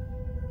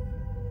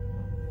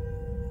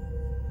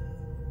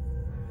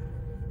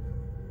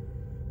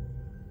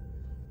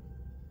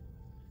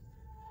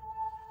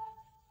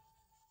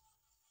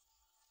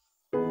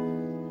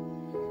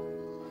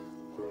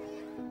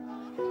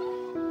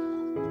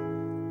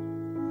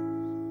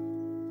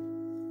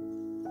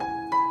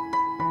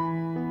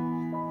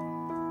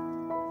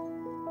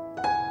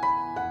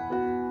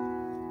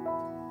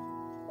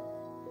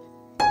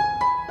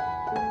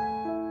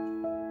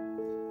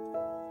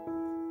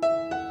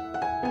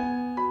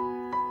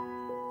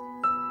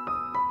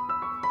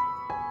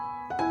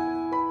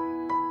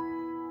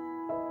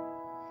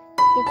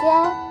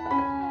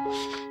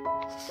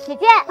姐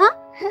姐啊，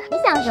你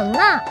想什么呢？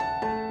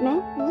没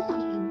想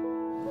什么。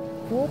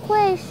不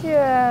会是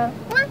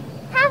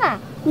他吧？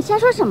你瞎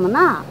说什么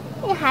呢？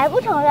你还不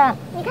承认？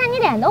你看你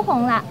脸都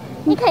红了，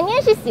你肯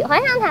定是喜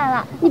欢上他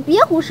了。你别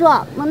胡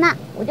说，蒙娜。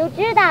我就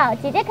知道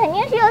姐姐肯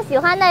定是有喜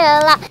欢的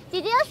人了。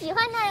姐姐有喜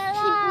欢的人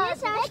了。你别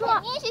瞎说。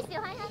肯定是喜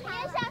欢上他。别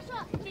瞎说，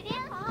姐姐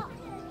好。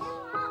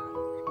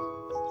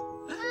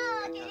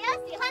姐姐有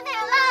喜欢的人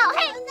了。嘿，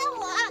等等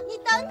我，你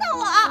等等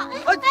我。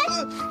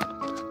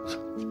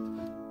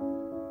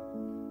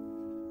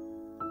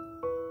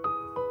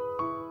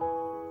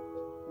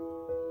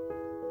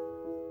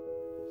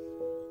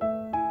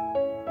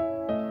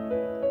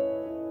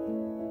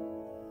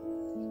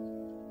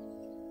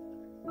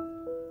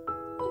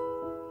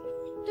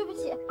对不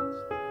起，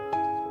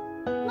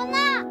蒙娜。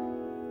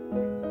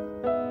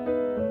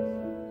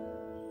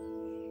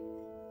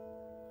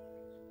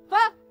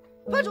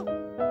班主。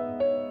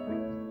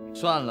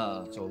算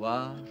了，走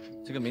吧，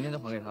这个明天再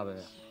还给他呗。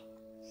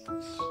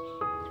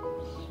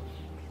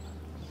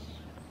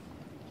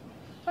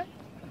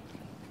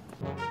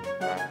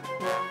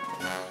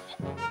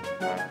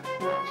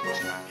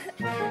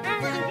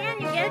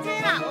你别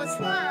追了，我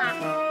错了。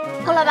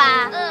错了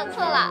吧？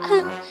错了。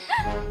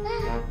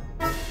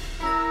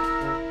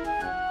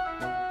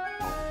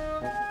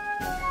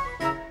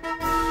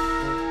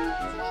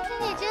今天天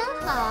气真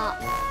好。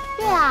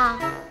对啊。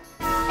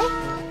哎，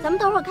咱们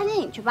等会儿看电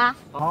影去吧。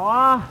好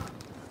啊。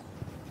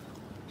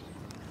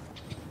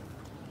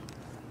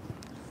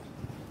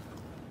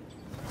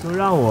就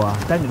让我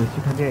带你们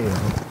去看电影，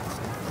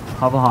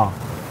好不好？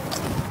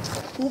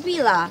不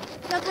必了，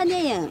要看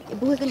电影也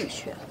不会跟你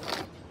去。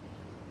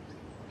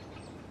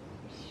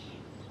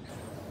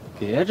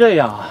别这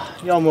样，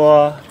要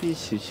么一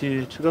起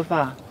去吃个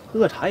饭，喝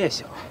个茶也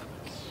行。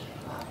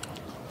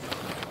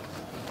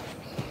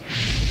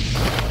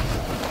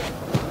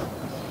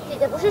姐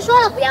姐不是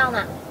说了不要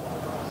吗？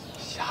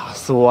吓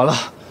死我了！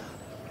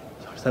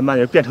要是再慢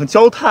点变成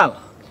焦炭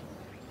了。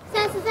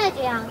下次再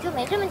这样就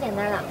没这么简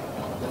单了。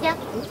姐姐，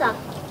你走。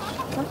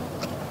走。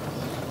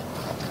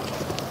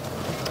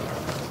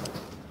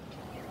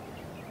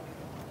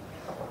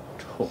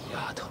臭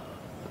丫头，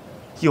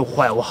又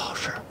坏我好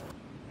事。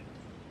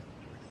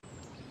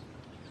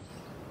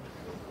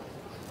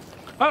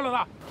哎，老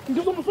大，你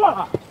就这么算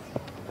了？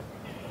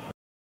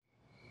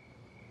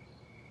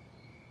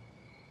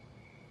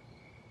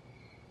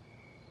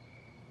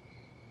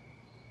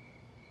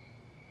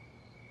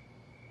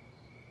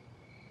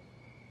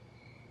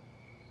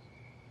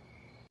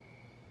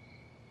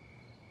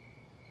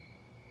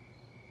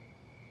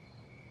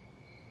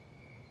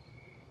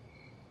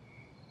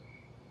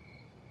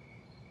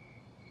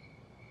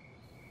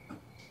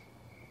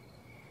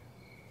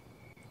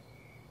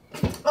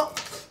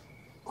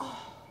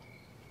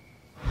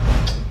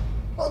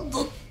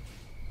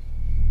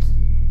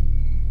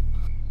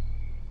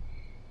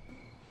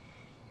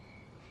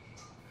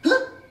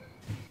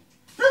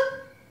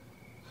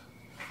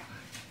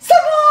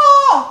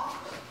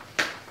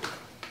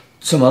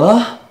怎么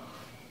了？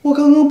我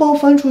刚刚帮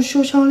反主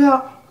修项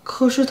链，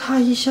可是他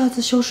一下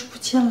子消失不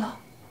见了。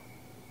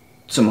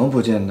怎么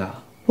不见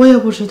的？我也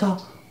不知道，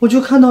我就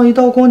看到一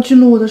道光进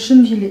入我的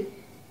身体里。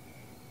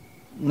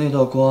那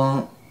道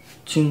光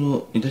进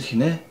入你的体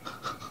内？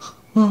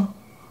嗯。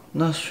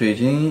那水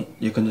晶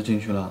也跟着进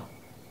去了？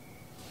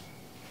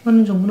那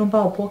你总不能把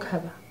我拨开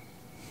吧？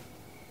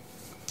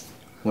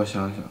我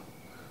想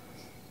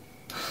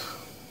想，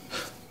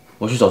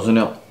我去找资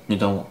料，你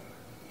等我。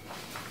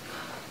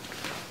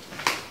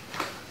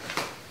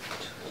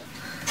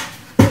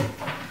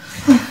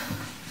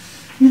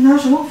你拿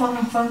什么方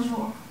向翻住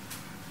我？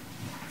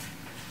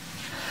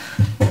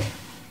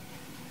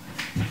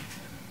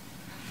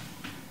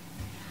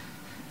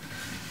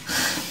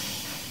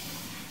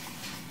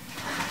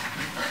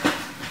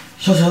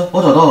小陈，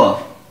我找到了，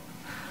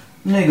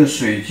那个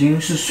水晶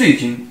是碎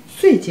晶。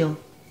碎晶？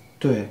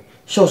对，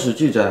校史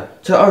记载，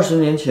在20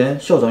年前，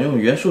校长用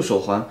元素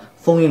手环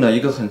封印了一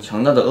个很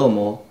强大的恶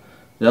魔，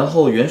然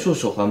后元素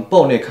手环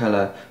爆裂开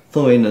来，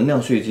分为能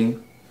量碎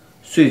晶，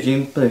碎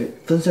晶被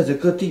分散在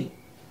各地。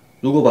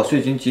如果把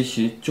碎晶集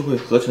齐，就会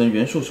合成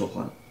元素手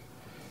环。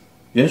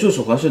元素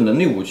手环是能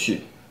力武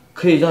器，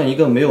可以让一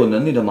个没有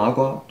能力的麻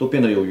瓜都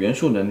变得有元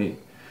素能力。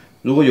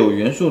如果有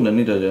元素能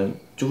力的人，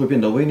就会变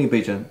得威力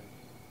倍增。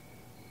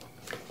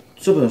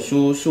这本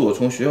书是我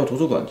从学校图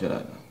书馆借来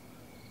的，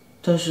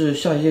但是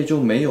下一页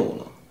就没有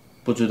了，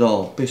不知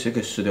道被谁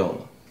给撕掉了。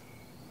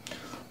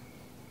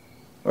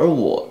而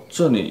我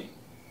这里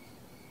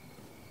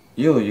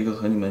也有一个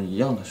和你们一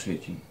样的碎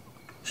晶，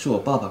是我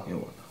爸爸给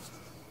我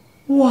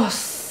的。哇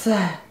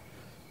塞，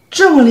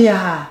这么厉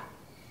害！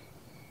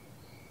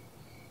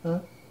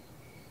嗯，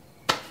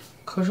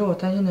可是我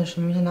担心的是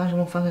明天拿什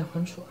么反给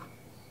还主啊？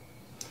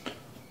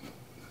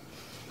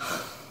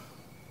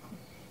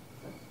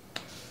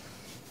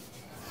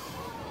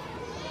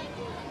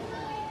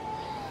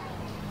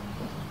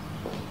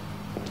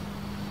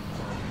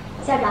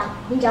校长，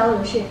您找我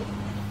有事。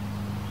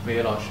魏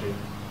野老师，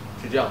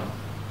是这样的，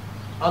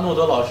阿诺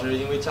德老师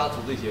因为家族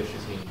的一些事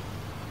情，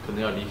可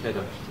能要离开一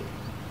段时间。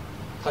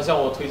他向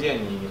我推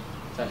荐你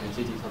暂时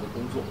接替他的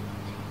工作，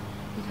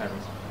你看如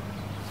何？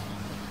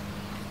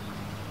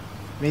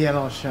魏野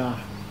老师啊，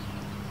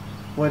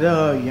我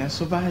的元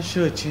素班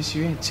是全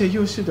学院最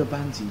优秀的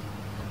班级，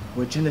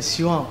我真的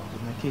希望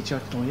我们可以教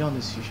同样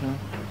的学生。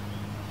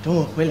等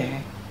我回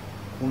来，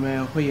我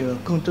们会有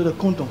更多的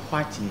共同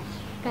话题。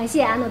感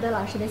谢阿诺德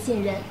老师的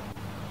信任，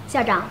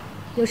校长，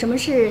有什么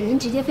事您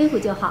直接吩咐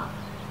就好。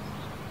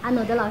阿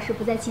诺德老师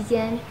不在期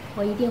间，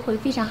我一定会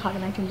非常好的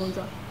完成工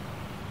作。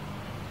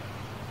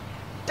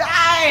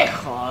太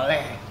好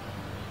嘞，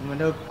我们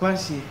的关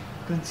系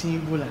更进一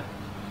步了。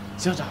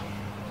校长，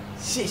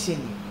谢谢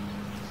你。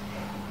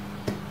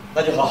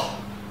那就好，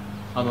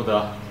阿诺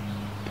德，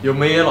有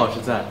梅野老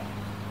师在，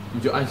你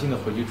就安心的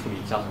回去处理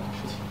家族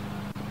的事情。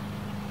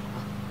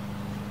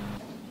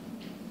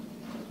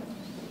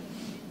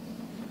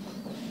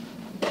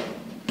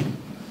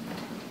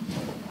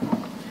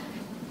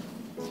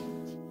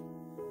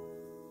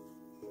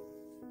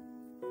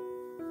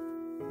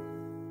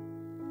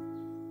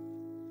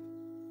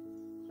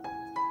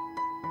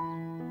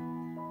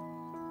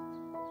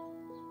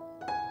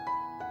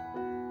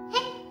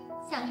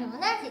想什么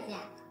呢，姐姐？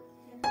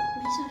不是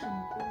想什么？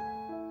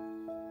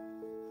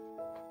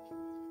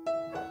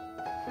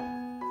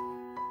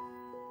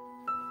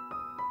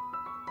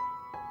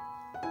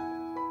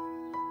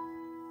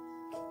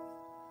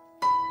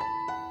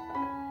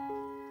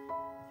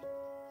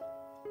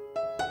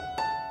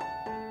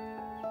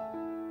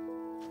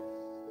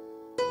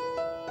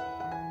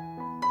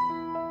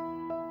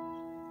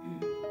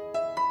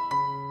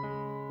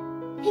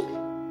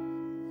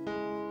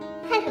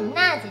什么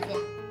呢，姐姐？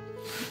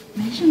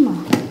没什么。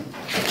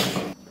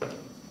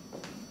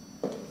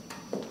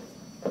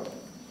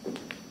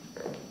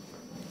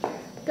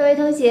各位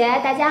同学，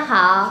大家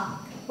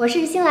好，我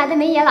是新来的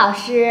梅野老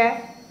师。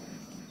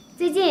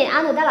最近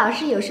阿努达老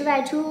师有事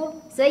外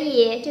出，所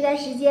以这段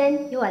时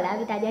间由我来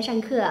为大家上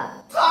课。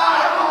太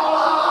好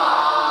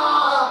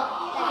了！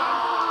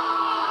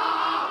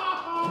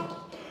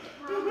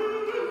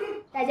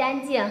大家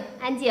安静，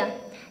安静，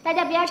大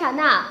家不要吵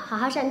闹，好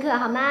好上课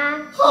好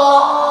吗？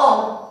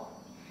好。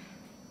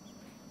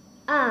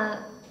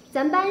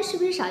咱们班是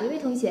不是少一位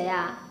同学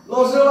呀？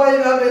老师万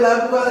一他没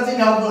来，不怪他经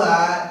常不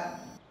来。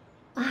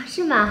啊，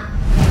是吗？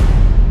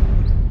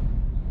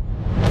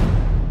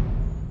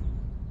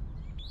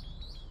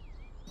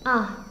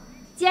啊，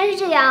既然是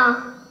这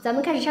样，咱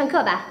们开始上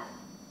课吧。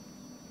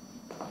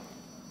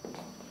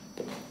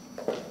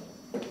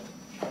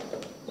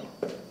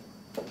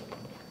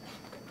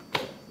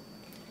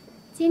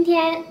今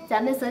天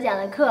咱们所讲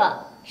的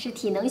课是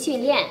体能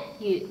训练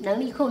与能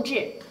力控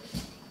制。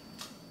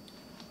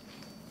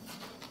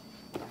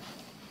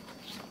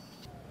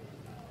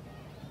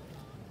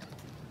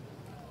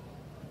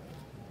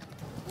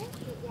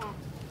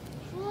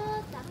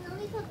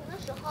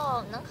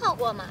能考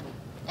过吗？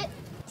哎，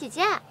姐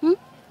姐，你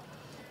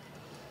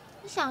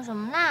想什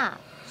么呢？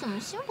怎么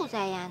心不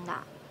在焉的？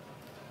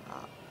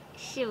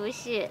是不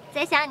是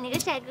在想你那个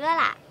帅哥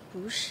啦？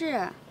不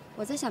是，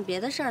我在想别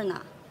的事儿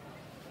呢。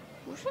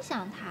不是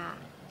想他，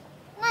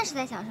那是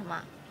在想什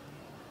么？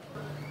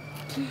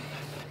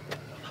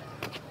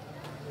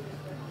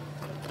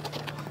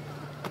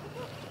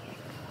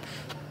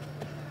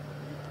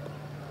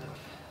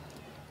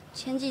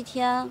前几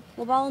天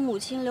我把我母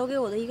亲留给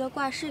我的一个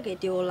挂饰给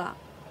丢了。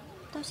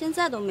到现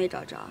在都没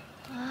找着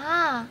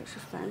啊！可是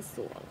烦死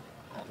我了。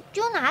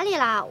丢哪里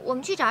了？我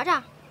们去找找。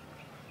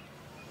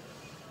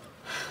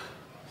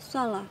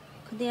算了，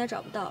肯定也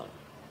找不到了。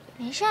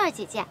没事儿，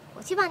姐姐，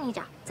我去帮你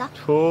找。走。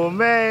楚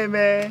妹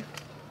妹，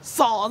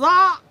嫂子。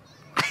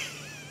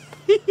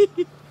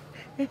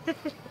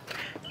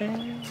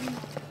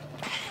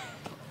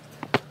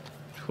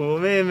楚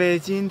妹妹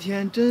今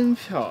天真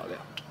漂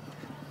亮。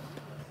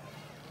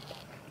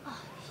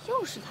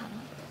又是他们。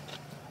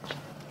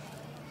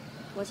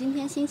我今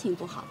天心情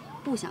不好，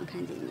不想看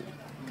见你，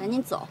赶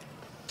紧走。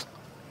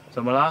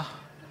怎么了？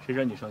谁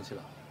惹你生气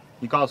了？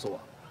你告诉我，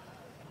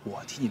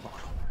我替你报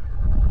仇。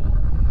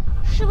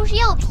是不是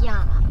又皮痒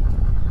了？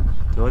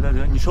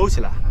得，你收起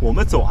来，我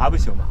们走还不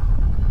行吗？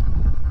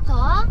走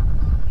啊！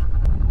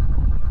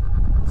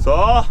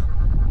走。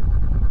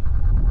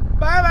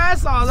拜拜，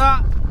嫂子。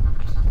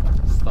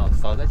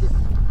嫂再见。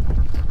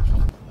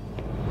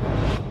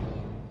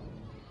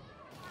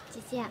姐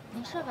姐，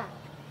没事吧？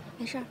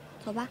没事，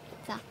走吧，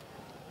走。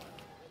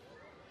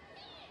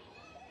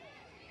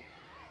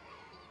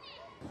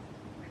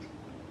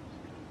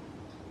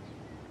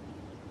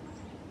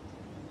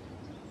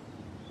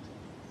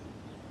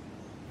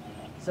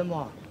森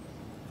木，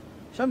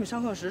小米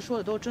上课时说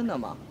的都是真的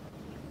吗？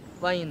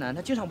万一男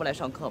他经常不来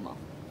上课吗？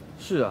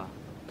是啊，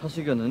他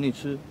是一个能力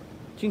痴，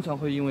经常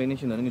会因为那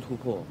些能力突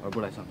破而不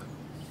来上课。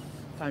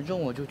反正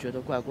我就觉得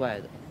怪怪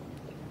的。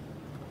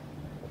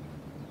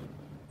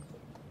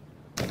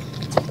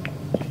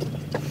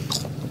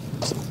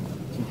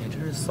今天真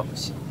是扫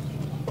兴。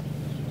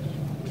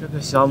这个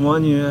小魔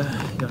女要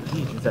是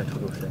一直在抽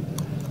身，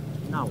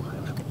那我还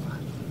有什么办？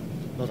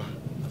老大，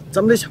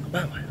咱们得想个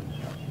办法呀。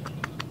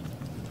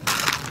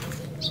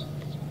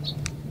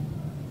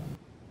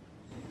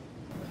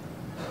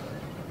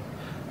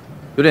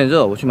有点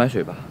热，我去买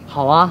水吧。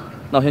好啊，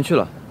那我先去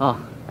了啊。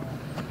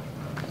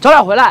早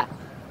点回来。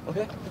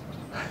OK。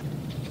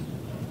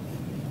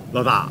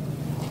老大，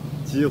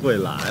机会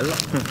来了。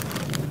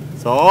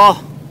走。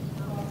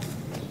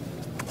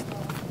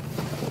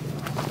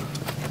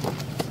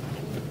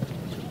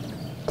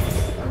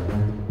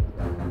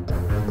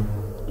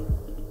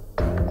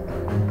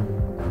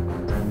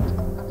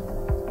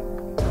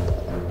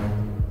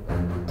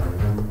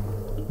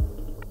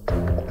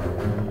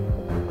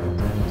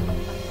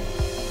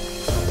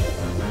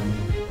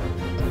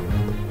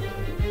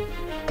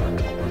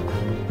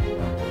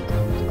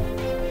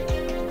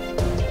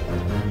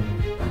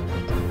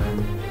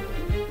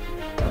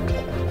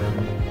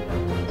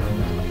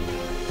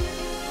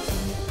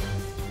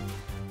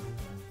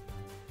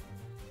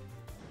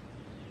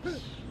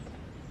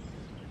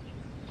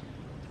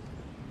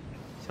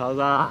小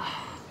子，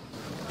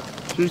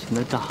之前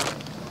的账，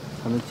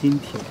咱们今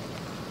天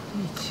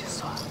一起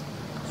算。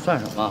算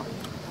什么？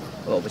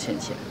我又不欠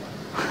钱。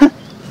哼，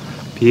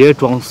别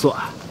装蒜。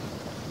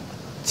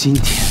今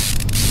天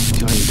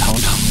就让你尝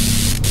尝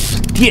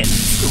电子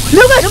滋味。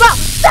留干什么？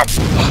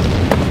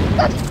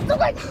走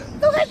开！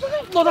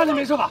老大，你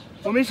没事吧？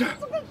我没事。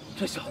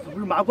这小子不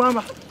是麻瓜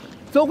吗？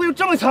怎么会有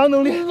这么强的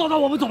能力？老大，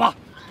我们走吧。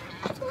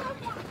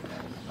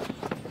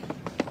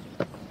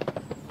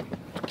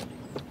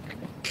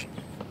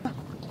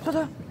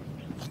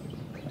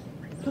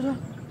车车，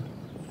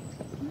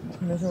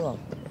你没事吧？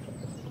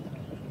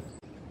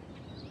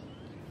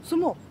孙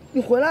木，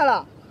你回来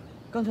了。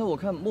刚才我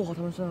看莫豪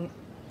他们身上，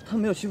他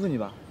们没有欺负你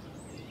吧？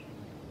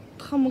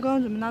他们刚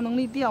刚准备拿能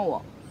力电我，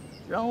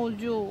然后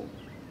就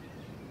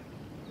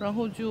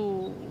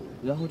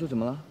怎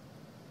么了？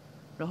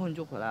然后你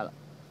就回来了。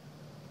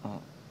啊，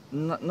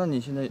那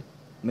你现在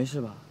没事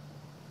吧？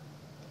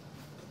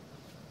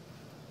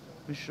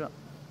没事。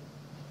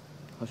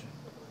好水。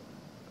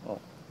哦。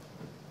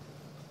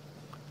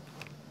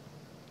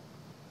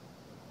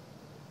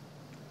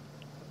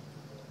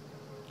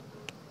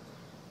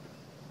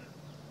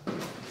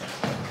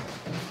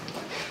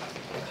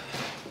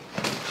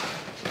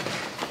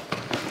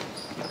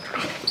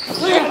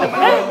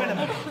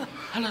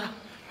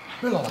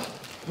魏老大，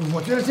我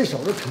觉得这小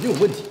子肯定有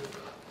问题。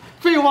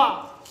废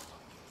话，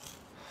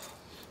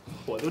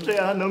我都这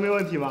样，还能没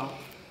问题吗？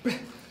不是，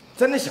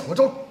咱得想个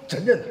招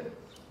整整他。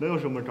能有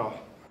什么招？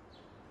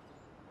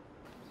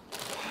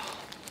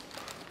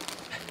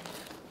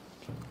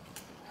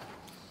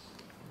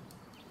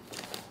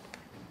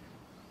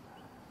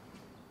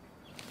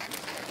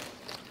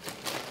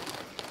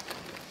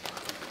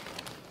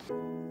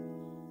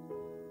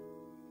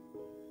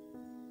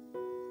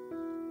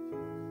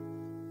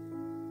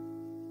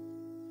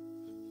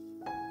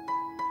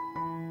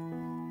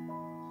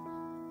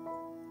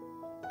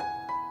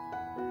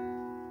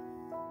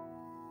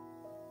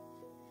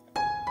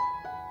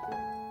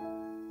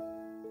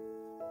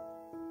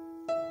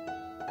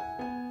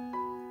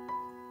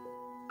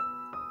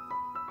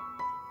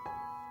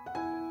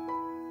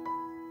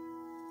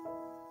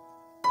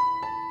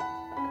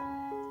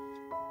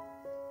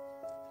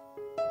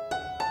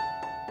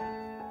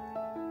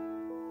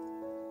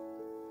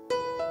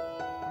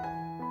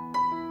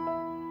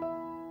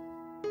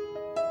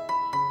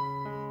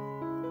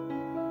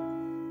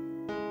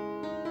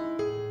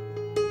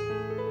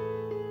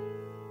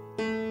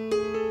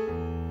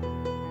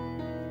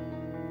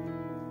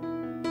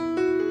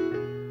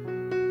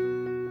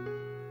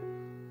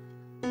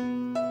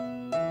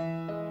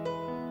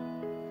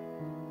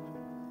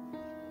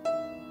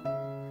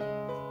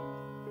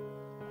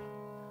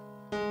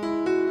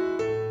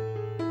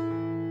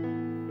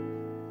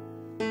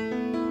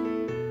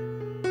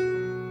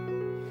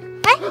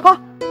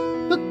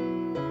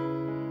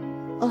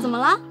怎么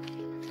了？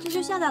这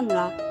就吓到你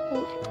了？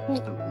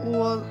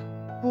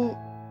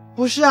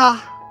不是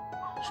啊。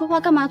说话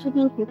干嘛吞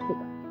吞吐吐的？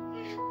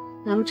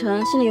难不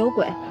成心里有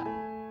鬼？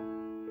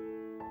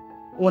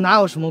我哪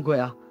有什么鬼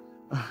啊？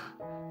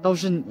都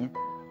是你。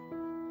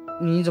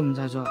你怎么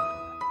在这？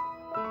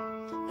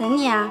等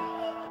你啊。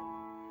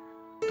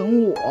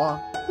等我？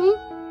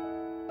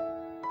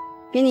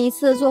给你一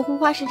次做护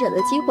花使者的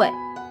机会，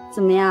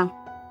怎么样？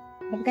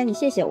还不赶紧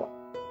谢谢我？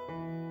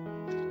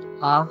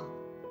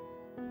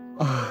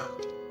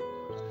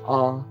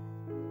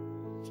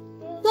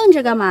愣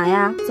着干嘛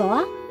呀？走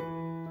啊！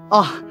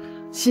哦，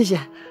谢谢，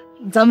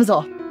咱们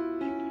走。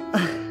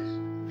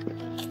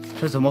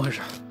这怎么回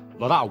事？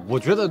老大，我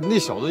觉得那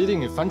小子一定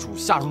给反楚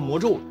下什么魔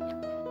咒了。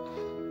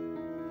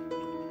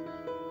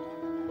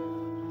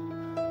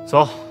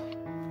走。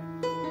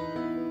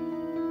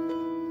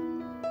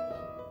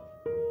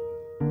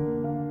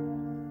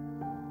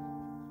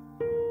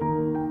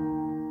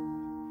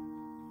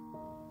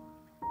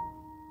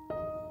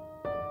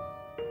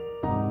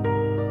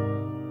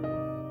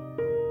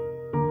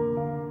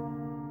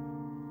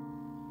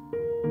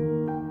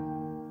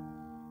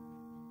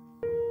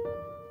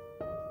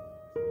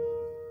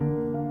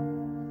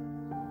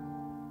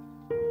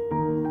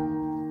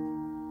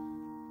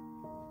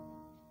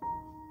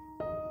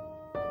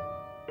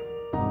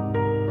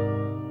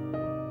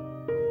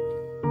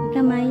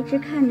干嘛一直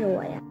看着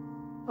我呀？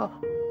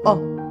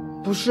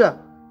不是，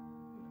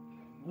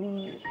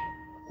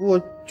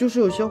我就是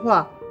有些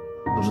话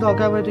不知道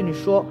该不该对你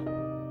说。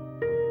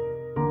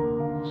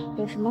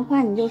有什么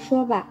话你就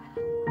说吧，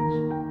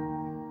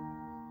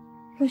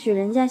或许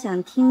人家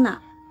想听呢。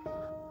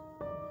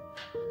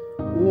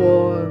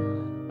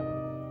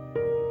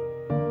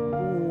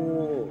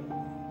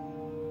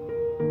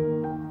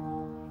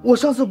我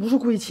上次不是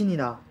故意亲你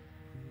的。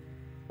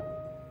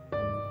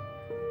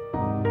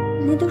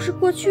那都是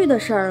过去的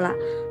事儿了。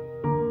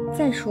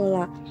再说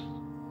了，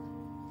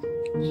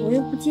我又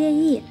不介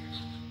意。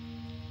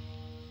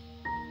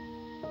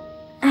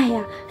哎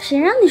呀，谁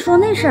让你说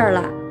那事儿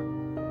了？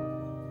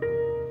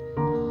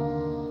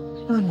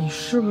那你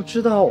是不是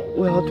知道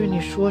我要对你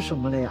说什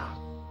么了呀？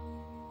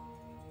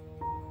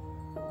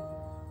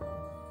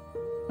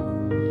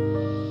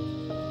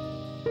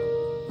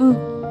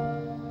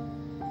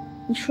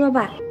你说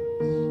吧。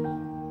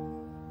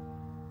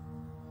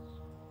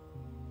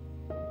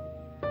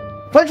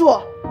反楚，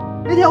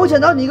那天我捡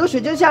到你一个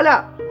水晶项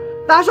链，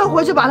打算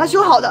回去把它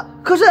修好的，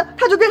可是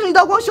它就变成一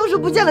道光，消失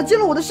不见了，进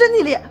入我的身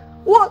体里。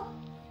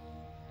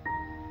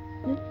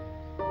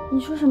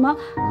你说什么？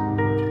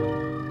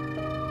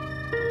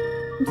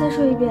你再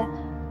说一遍。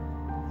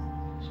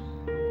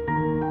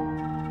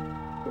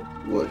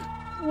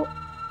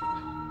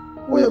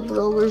我也不知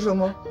道为什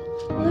么，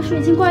我的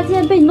水晶挂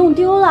件被你弄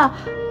丢了。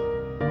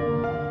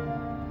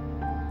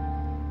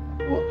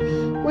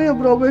我也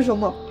不知道为什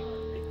么，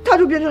它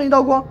就变成一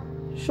道光，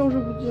消失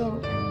不见了。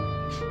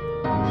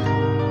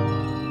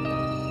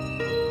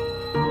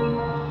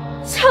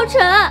朝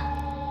晨，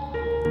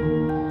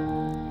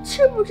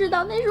知不知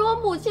道那是我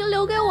母亲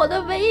留给我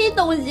的唯一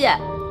东西？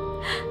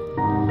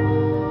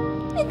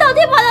你到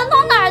底把它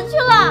弄哪儿去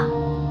了？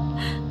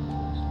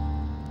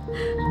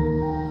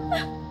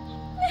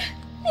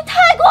你太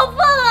过分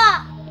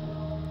了！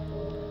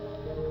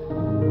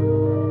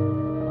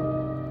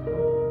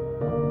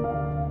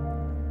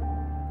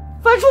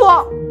樊叔，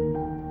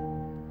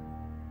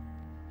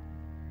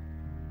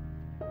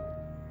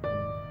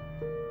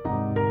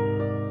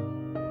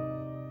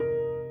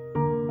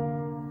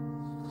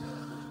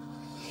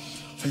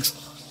樊叔，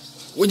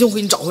我一定会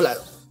给你找回来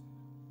的。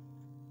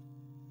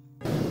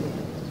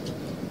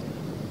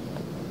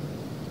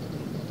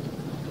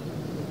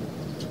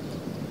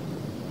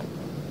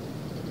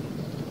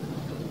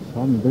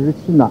小米这是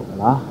去哪儿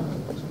了？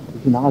出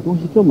去拿个东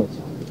西这么久。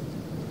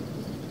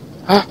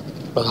哎，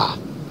老大，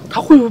他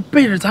会不会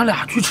背着咱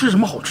俩去吃什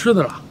么好吃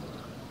的了？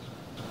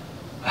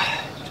哎，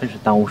真是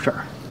耽误事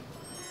儿。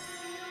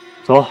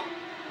走，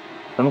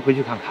咱们回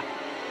去看看。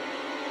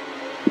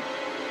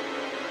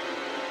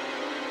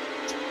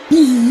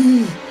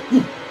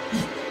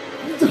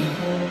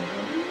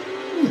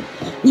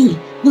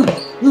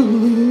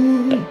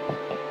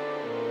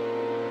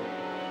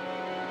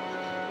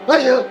阿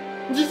英，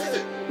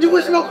你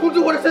为什么要控制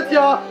我的身体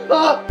啊？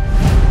啊！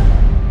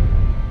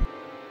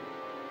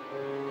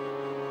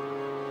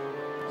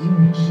因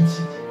为这是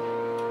姐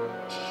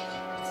姐，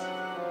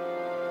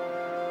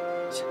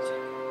现在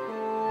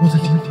我的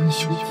灵魂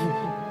修复了。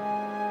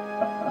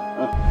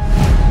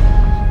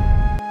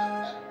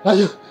阿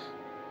英，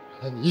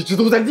你一直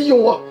都在利用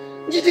我，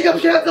你这个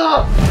骗子！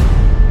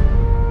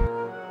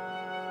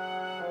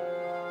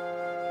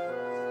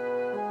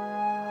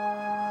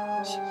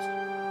现在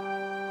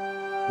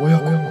我要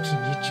控制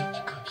你整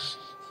个身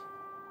体。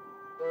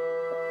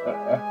哎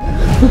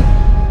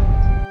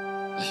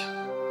呀，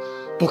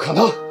不可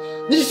能！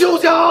你休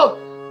想！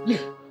你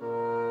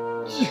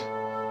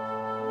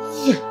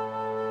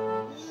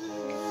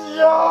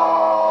呀！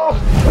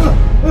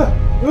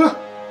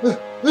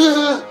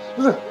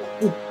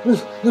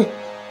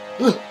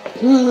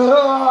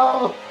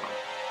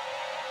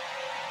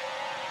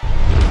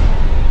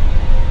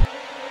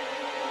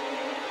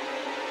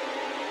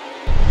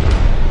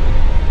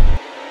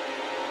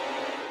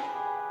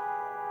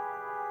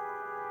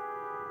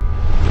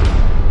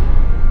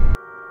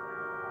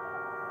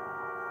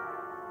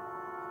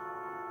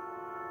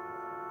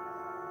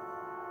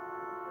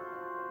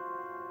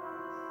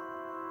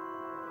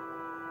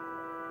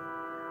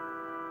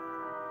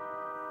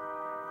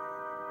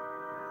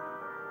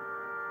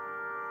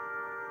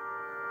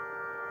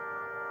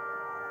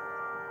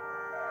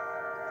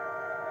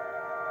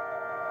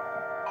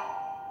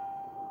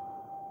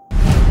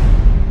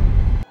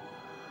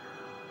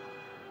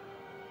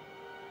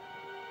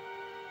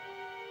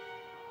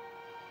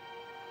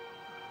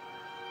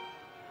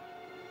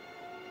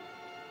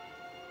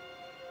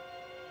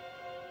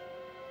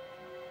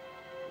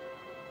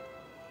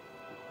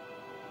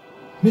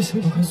没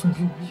想到还送给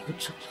我一个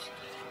这样的。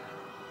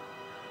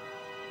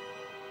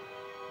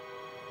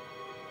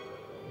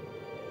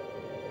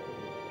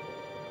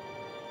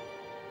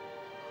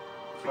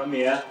小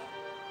米，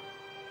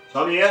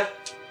小米，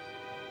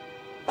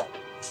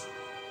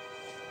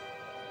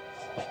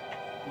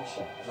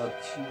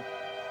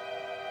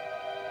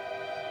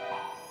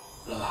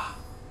老大，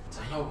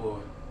咱要不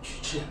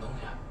去吃点东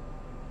西？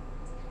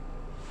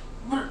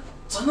不是，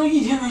咱都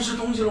一天没吃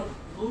东西了，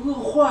我都饿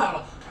坏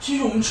了。其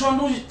实我们吃完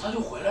东西他就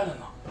回来了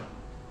呢。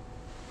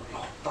老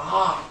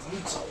大，咱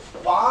们走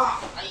吧。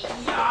哎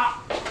呀！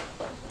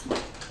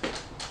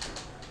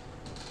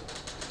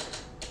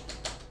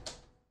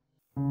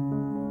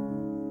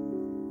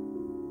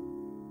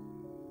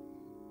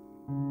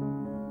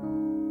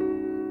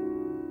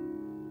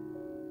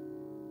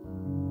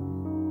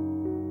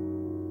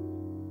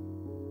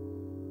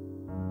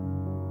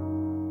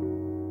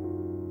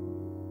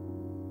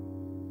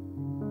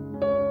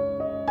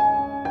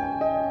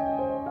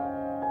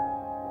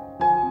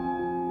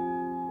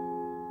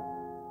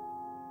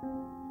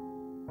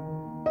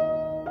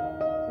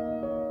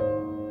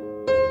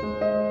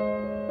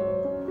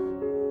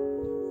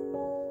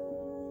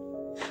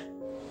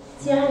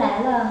既然来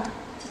了，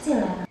就进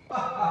来吧。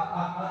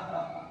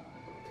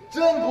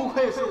真不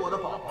愧是我的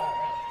宝贝儿，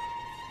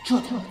这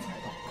天我猜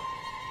到了。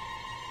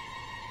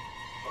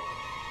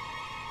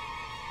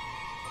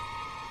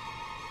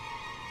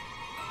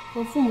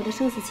我父母的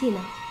生死契呢？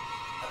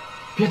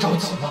别着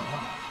急了，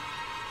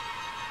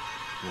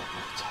我们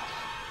的交谈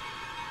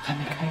还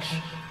没开始。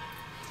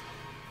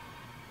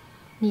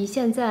你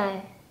现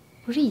在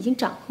不是已经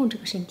掌控这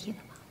个身体了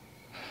吗？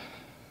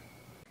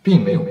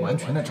并没有完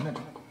全的掌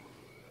控，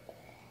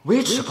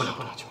维持不了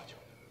多久，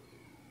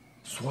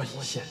所以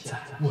现在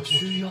我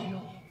需要你。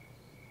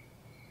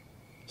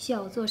需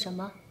要我做什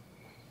么？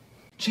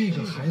这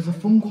个孩子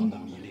疯狂的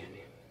迷恋，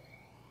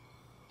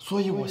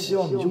所以我希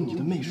望你用你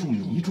的媚术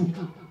迷住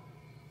他，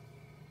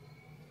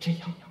这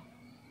样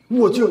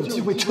我就有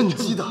机会趁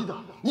机的、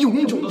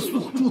永久的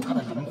锁住他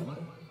的灵魂。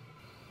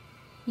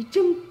你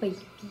真卑鄙！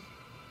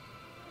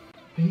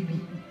卑鄙？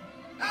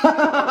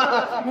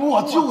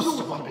我就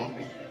喜欢卑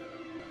鄙。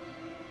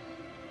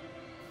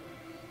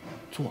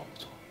做不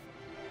做？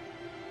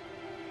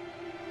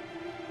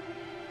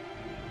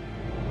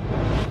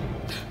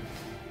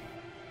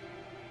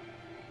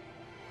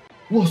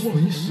我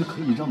随时可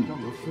以让你的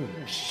父母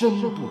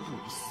生不如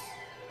死。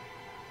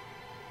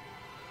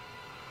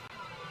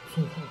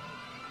做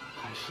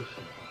还是不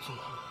做？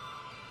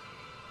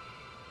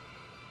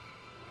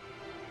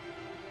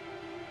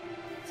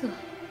做，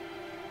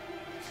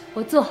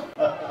我做。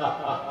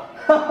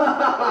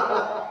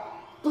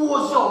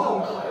多孝顺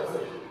的孩子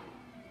呀！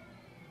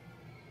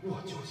我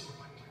就喜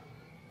欢这样。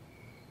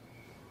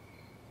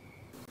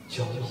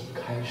交易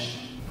开始。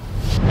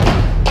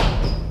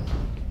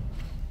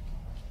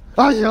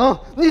阿莹，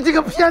你这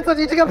个骗子！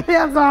你这个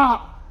骗子！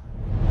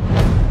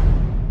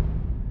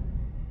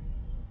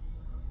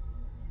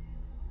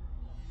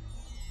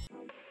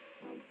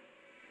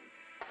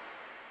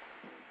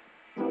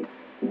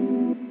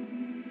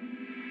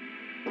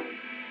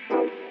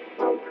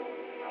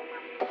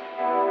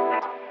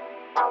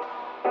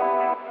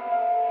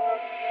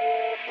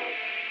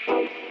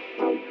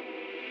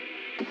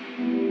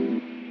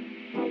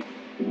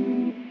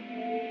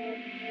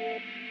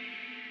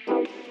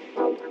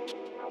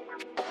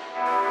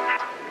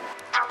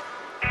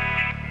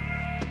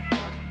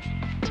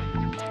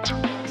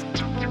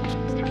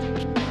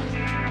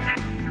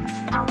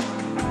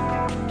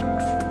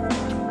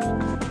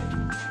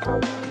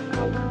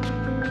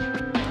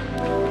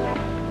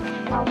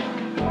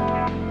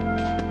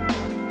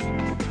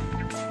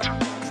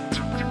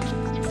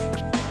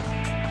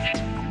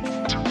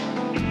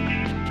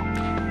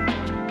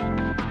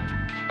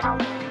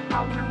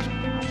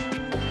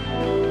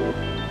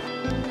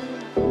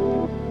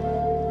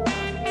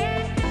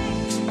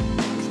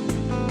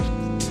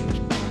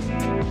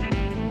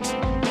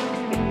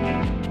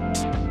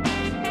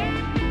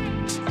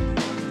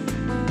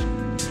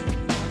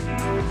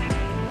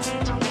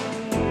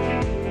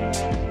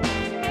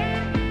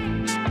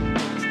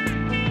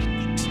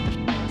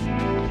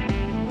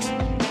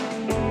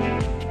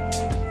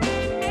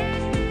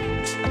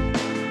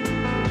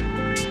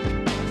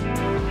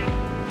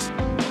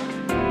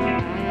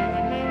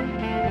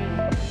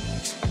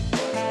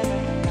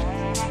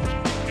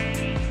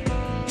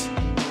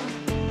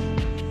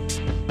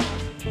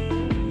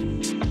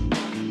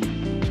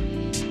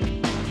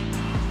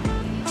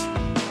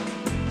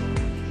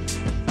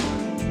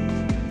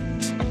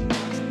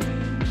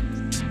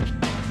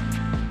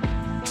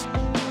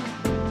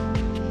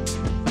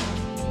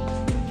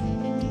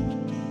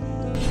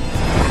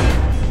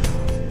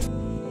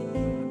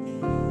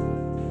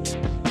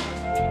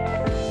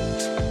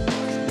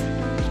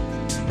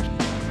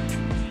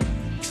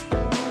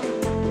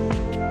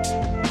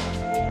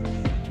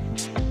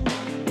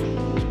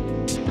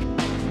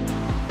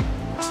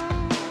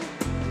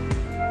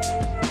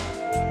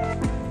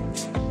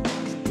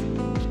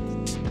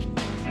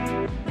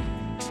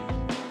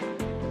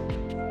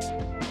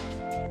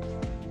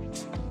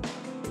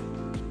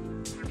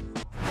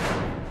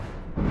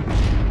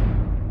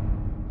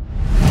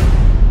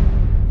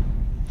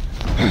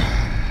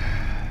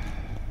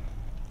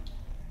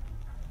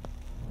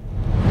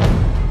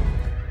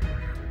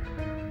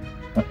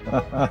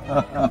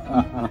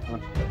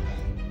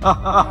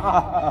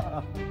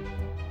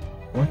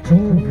我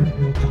终于可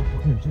以掌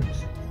控这个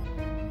世界。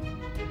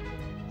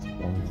从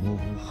今以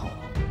后，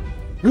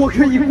我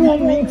可以光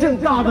明正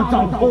大的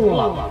掌控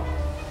了。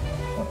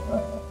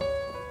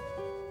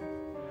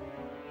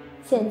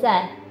现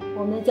在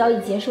我们的交易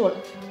结束了，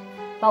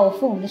把我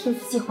父母的生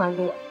死契还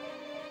给我。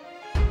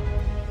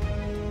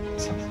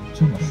像你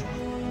这么说，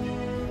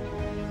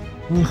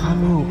你还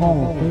没有帮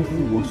我恢复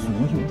我所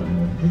有的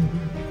能力。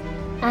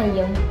暗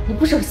影，你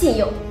不守信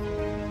用。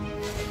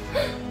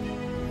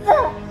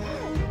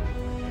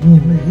你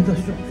没得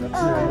选择，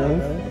只能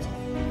服从。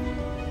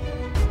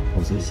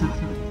否则下一个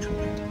程序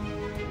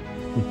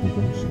会不公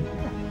平。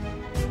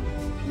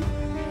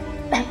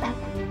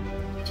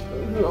这个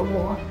恶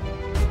魔，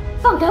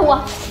放开我！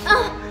啊！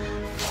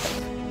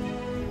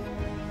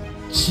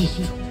记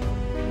住，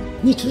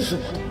你只是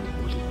我的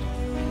奴隶。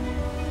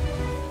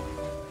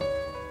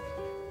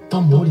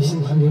当魔力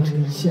星盘连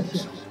成一线的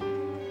时候，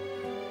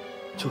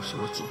就是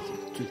我姐姐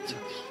的最佳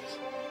时机。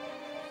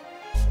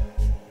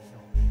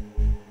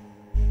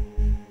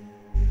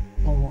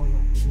帮我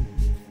用尽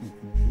你付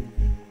出的努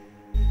力。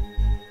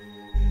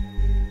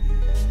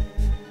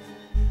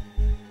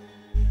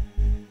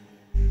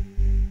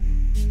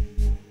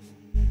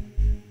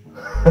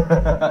哈哈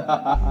哈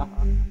哈哈！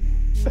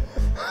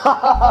哈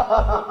哈哈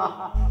哈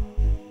哈！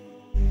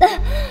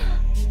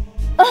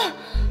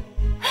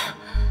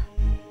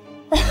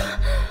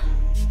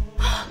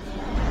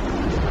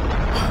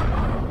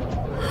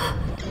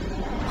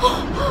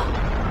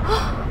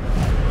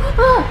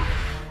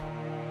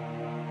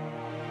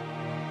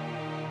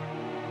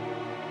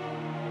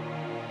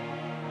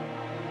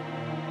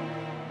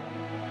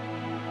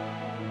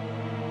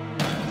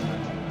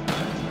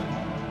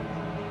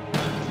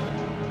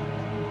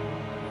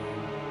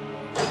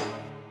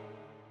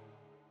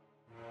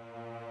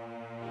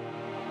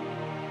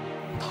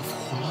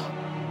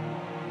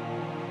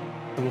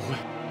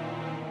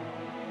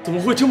怎么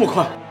会这么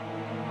快？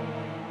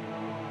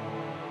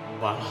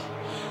完了，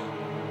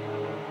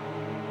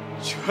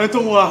全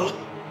都完了。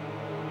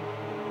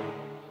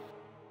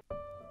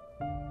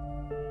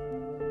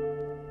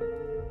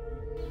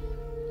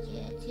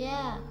姐姐，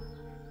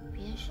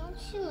别生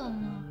气了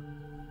呢，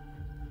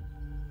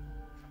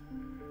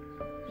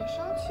别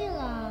生气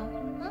了，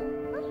啊。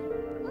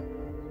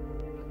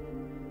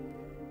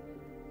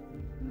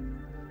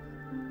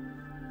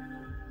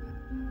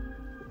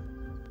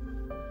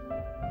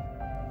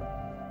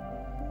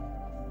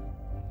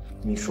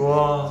你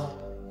说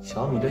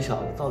小米这小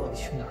子到底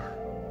去哪儿了？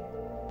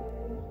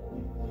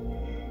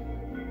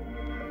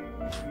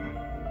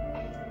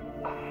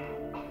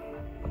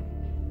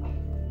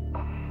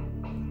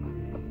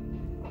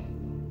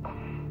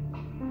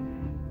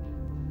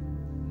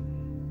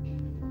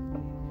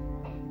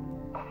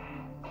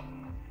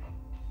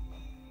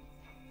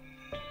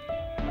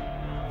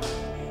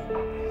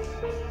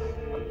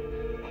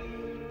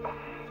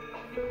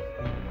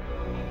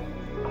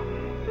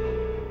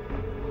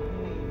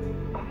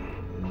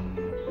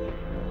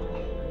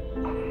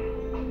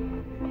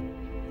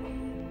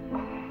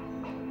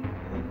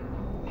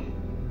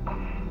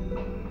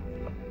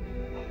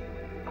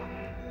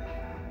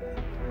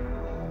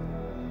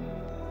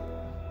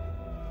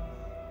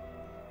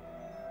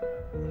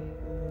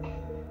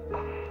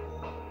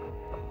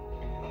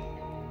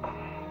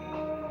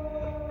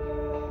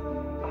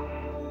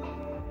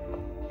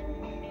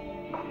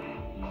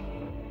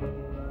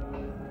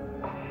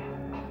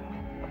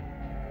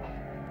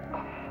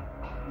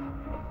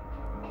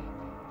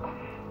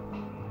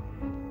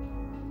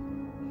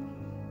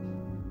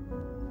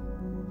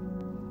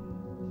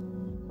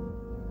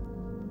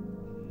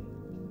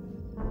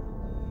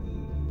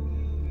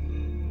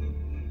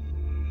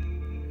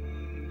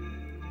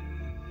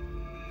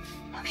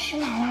老师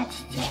来啦，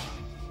姐姐。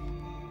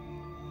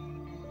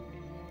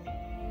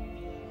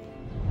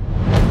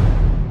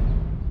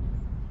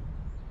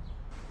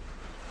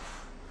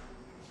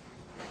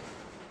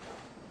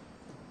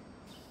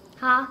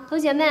好，同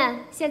学们，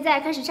现在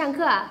开始上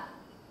课。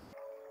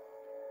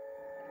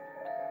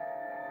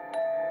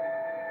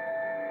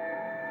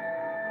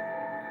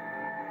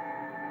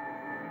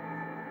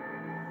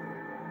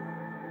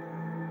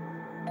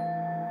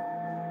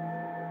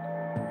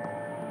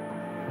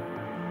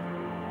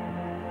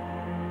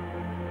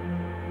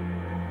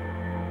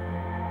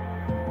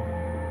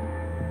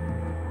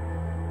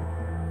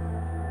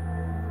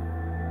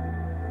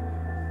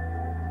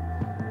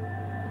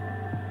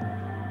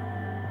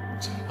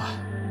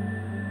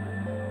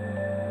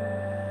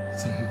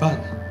怎么办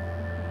呢？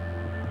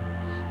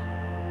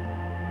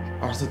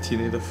儿子体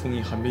内的封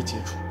印还没解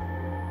除，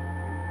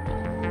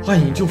暗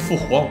影就复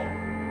活了，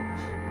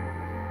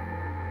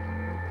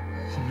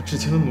我们之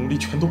前的努力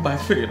全都白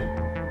费了。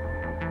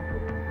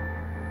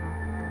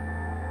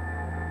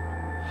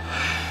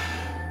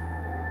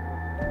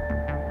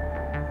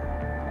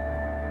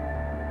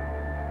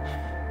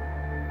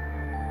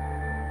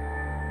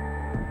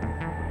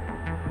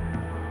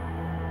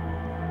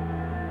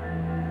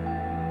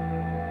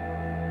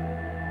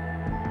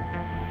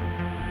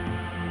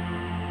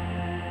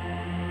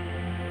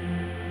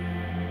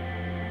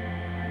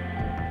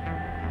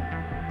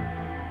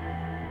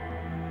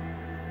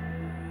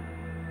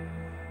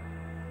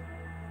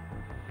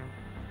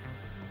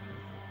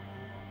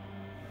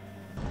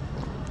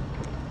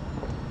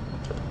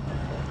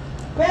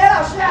梅野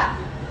老师，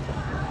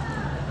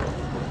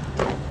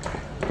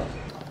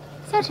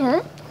夏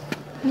晨，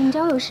你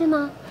找我有事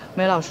吗？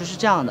梅老师是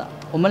这样的，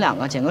我们两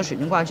个捡个水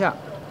晶挂件，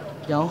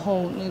然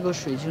后那个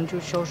水晶就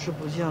消失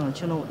不见了，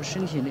进了我的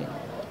身体里，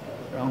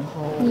然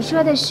后……你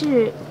说的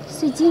是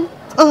碎晶？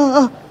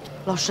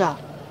老师啊，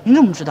您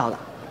怎么知道的？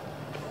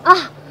啊，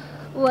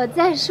我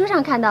在书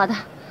上看到的。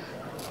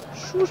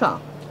书上？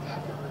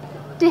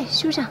对，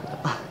书上。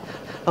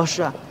老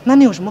师，那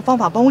你有什么方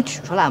法帮我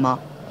取出来吗？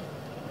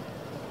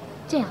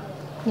这样，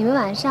你们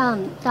晚上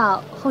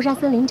到后沙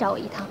森林找我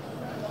一趟。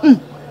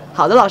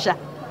好的，老师。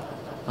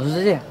老师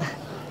再见。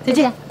再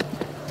见。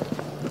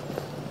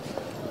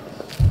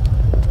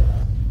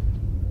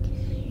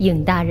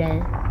影大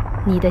人，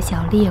你的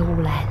小猎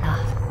物来了。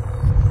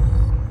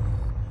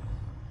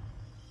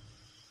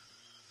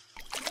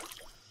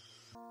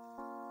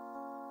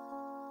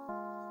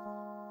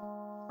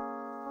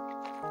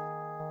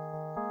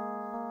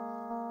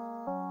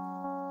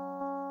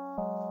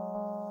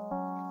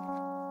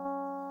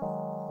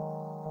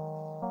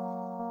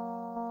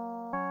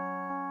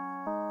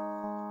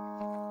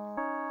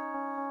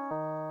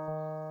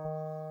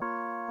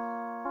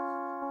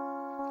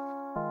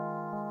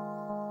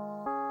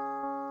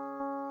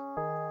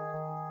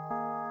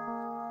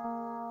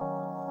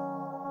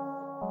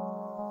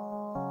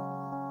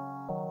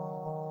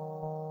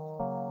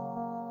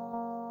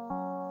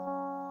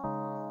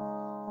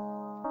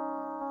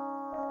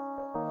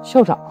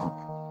校长，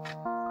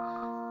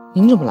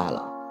您怎么来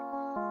了？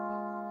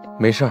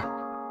没事儿，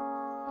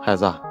孩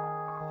子，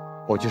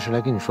我就是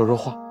来跟你说说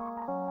话。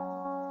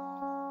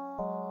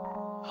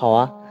好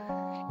啊，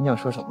你想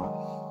说什么？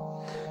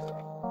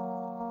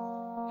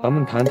咱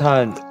们谈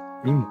谈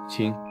你母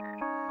亲，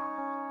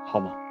好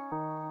吗？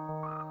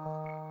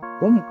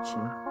我母亲？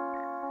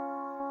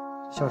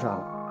校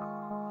长，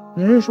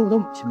您认识我的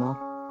母亲吗？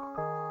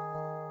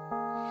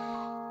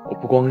我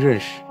不光认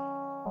识，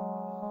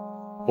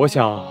我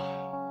想，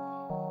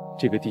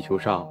这个地球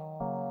上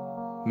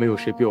没有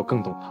谁比我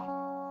更懂她。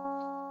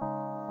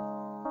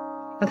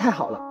那太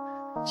好了。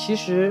其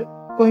实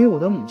关于我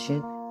的母亲，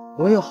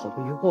我也有好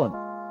多疑惑呢。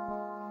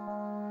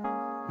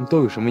你都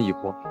有什么疑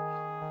惑？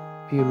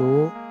比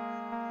如，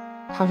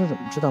她是怎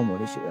么知道魔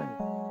力学院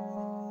的？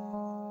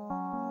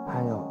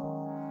还有，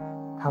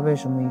她为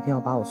什么一定要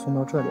把我送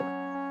到这里来？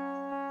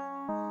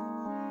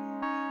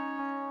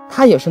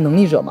她也是能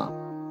力者吗？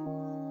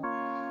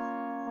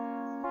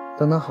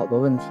等等好多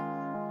问题，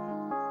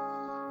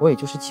我也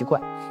就是奇怪。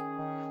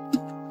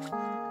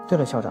对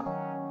了，校长，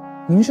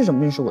您是怎么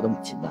认识我的母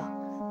亲的？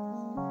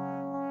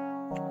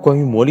关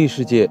于魔力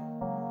世界，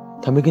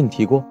他没跟你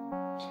提过？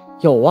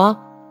有啊，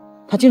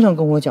他经常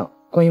跟我讲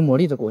关于魔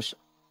力的故事。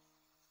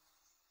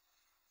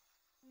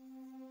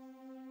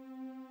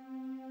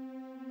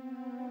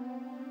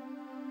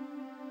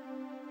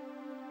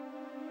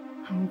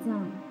孩子，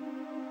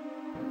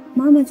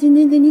妈妈今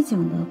天跟你讲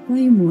的关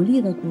于魔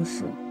力的故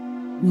事，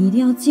你一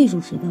定要记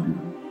住，知道吗？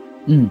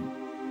嗯，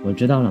我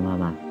知道了，妈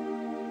妈。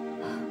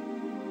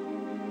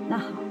那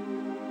好，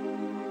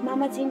妈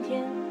妈今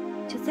天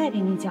就再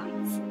给你讲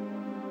一次。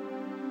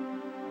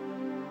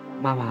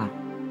妈妈，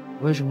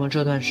为什么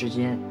这段时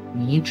间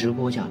你一直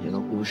给我讲这个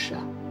故事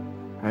啊？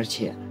而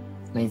且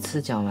每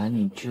次讲完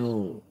你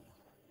就……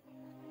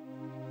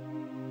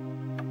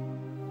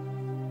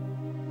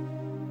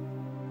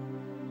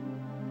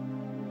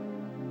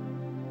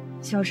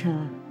小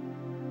陈，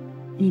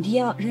你一定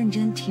要认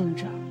真听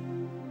着。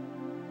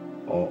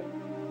哦。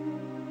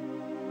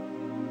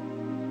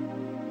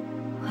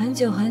很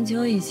久很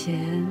久以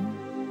前，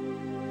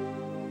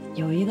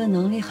有一个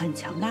能力很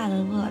强大的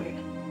恶人，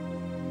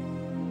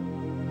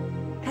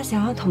他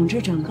想要统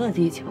治整个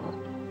地球。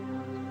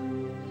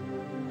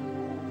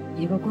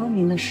一个光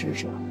明的使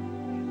者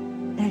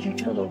带着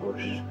这个故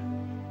事，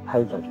还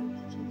有这个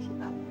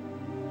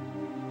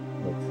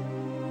每次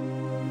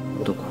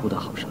我都哭得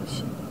好伤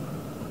心，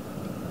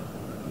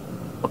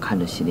我看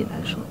着心里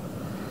难受，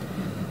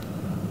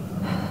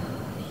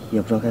也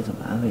不知道该怎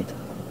么安慰他，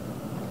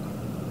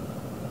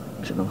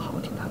只能好好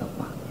听他的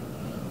话，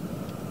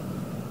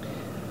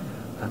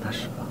让他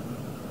失望。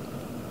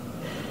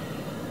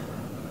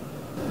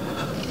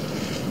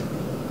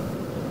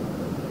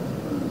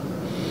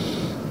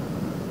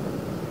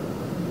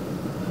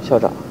校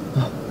长，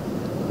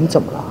你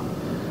怎么了？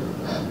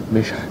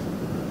没事。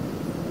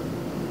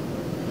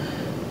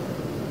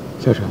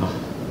校长，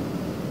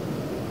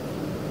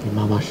你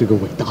妈妈是个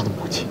伟大的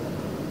母亲。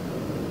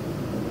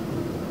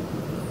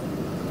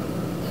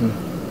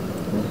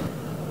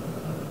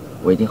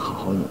我一定好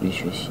好努力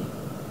学习，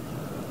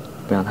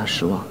不让她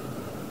失望，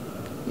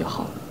也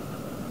好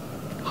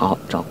好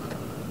照顾她。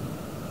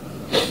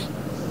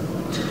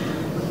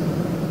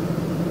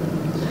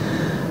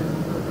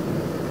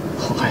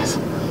好孩子。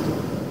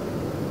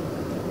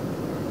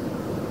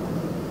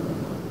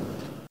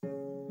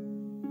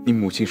你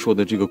母亲说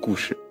的这个故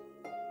事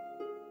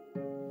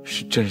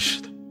是真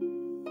实的。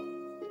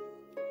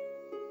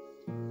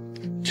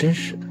真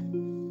实的？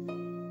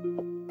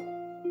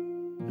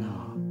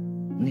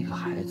那个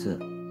孩子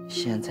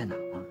现在在哪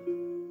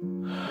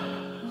呢？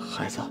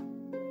孩子，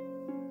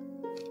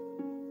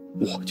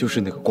我就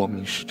是那个光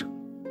明使者，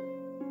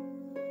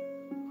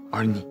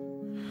而你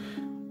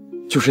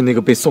就是那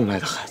个被送来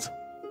的孩子。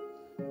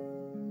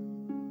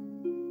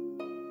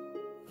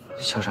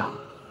校长，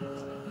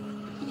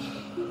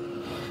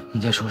你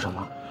在说什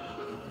么？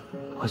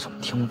我怎么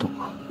听不懂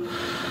啊？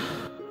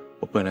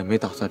我本来没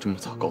打算这么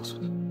早告诉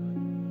你，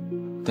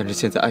但是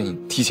现在暗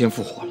影提前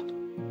复活了，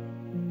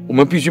我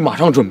们必须马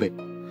上准备，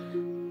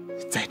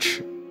再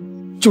迟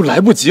就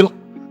来不及了。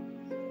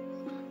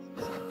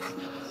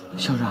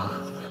校长，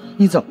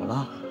你怎么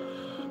了？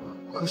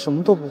我可什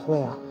么都不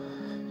会啊。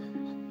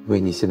因为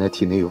你现在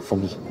体内有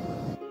封印，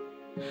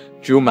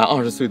只有满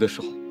20岁的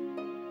时候，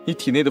你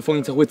体内的封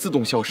印才会自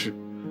动消失，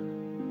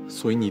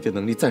所以你的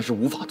能力暂时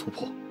无法突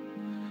破。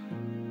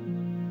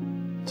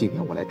今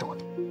天我来找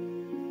你，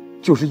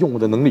就是用我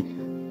的能力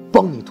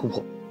帮你突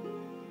破。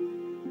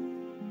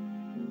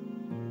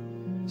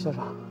校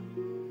长，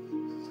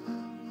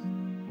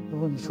如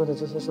果你说的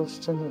这些都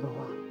是真的的话，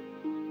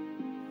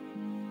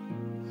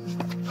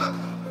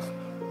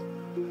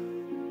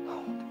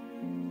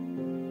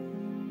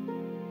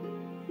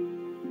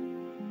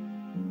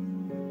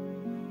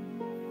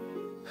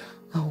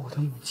那我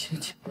的母亲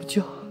岂不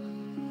就……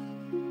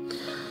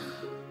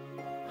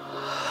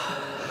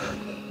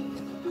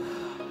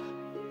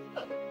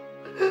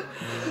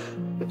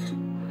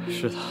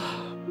是的，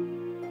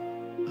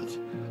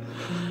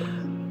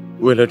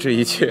为了这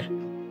一切，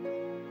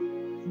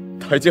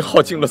他已经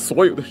耗尽了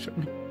所有的生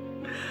命。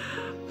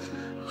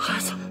孩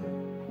子，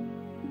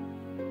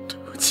对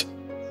不起，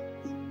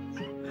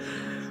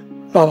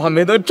爸爸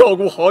没能照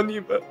顾好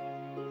你们。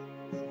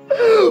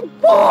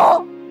不，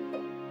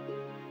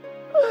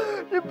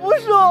不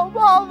是我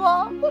妈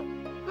妈，你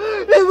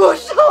不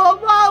是我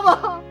妈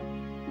妈，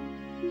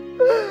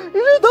你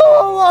是逗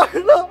我玩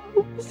的。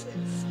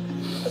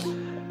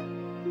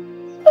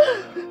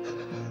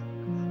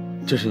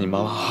这是你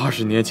妈妈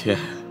20年前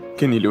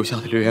给你留下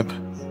的留言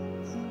本，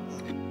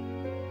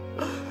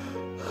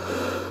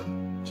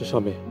这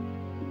上面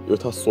有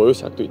她所有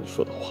想对你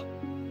说的话，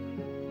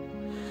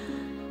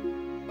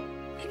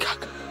你看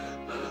看。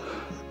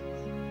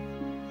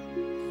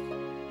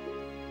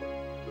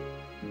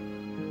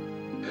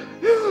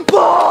不，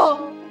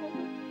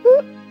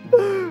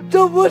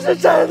这不是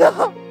真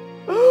的，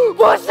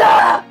不是，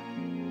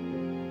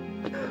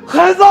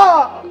孩子。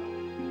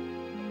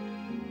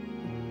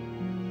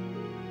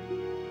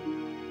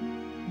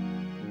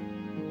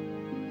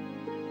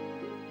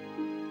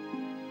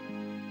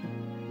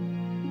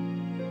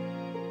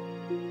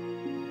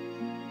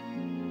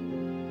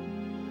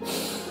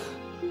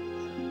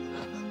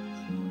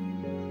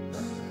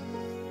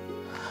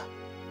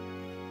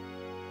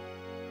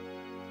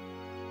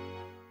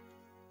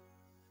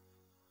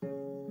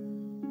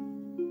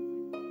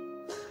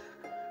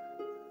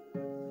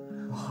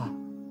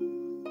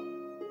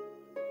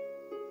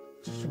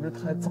是不是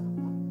太早了？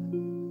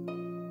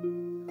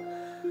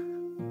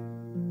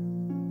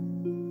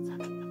再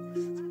给两天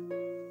时间。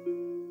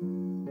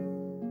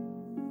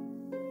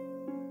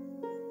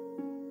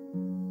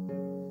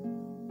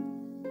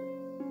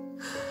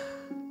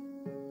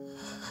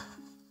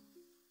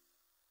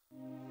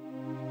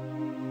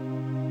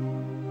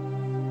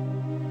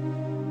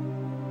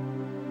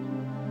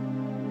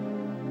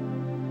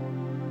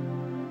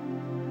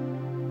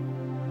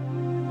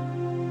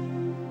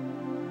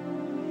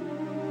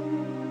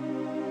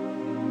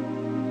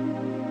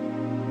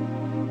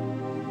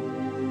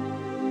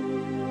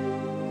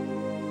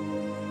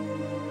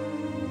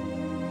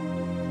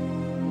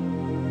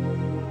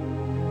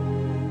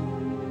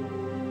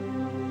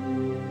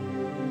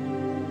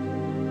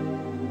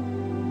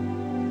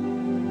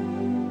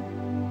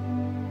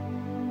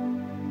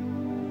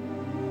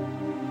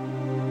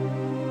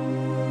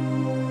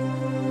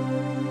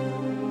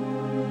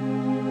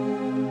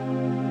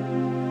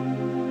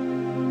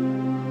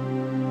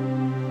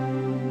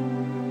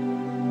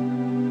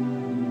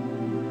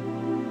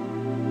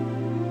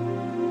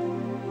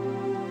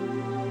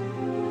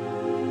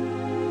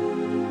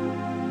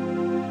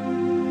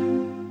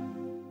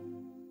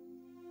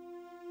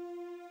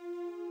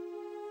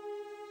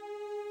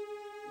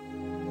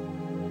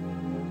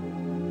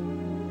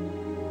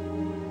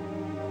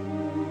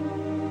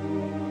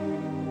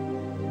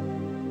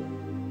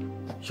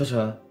小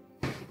陈，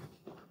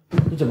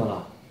你怎么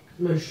了？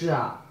没事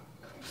啊。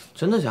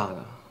真的假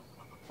的？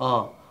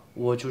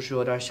我就是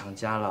有点想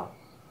家了。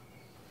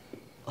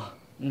啊，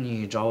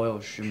你找我有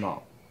事吗？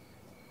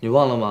你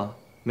忘了吗？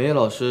梅叶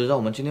老师让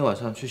我们今天晚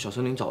上去小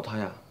森林找他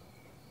呀。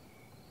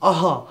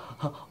哦，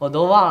我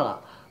都忘了。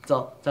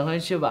走，咱快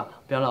去吧，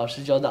不让老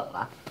师久等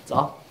了。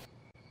走。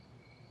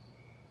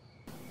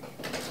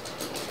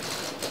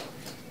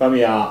小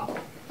米啊。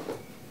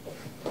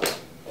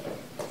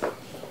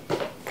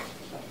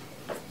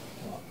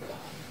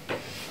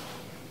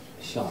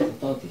小子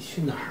到底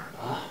去哪儿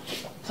了？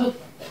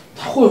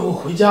他会不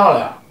会回家了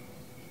呀？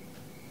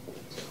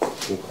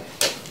不会。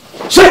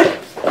谁？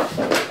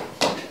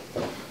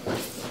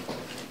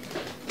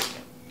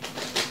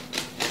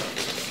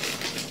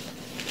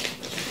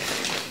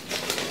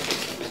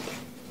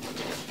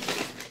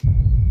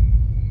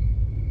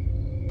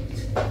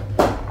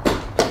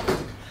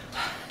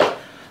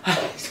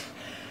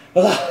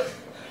老大，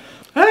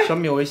哎，小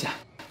米有危险，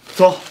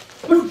走。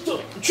不是，走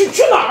去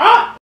哪儿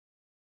啊？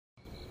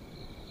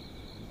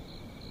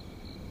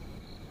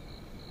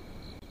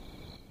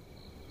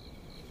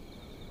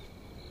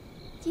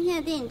今天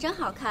的电影真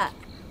好看，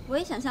我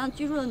也想像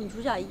剧中的女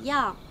主角一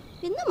样，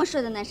被那么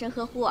帅的男生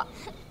呵护。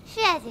是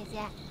啊，姐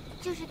姐，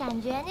就是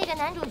感觉那个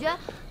男主角，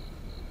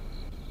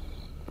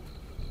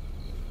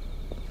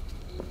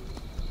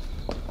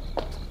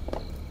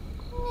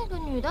那个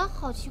女的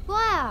好奇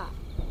怪啊。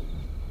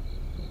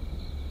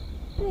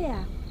对呀，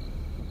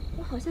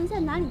我好像在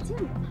哪里见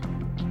过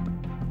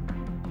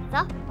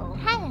她。走，我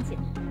们看看去。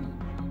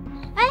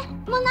哎，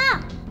梦娜。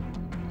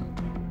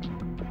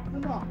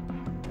孙总，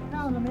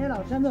上次梅老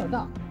师还没有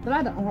到，咱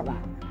俩等会儿吧。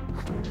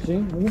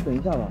行，我们等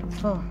一下吧。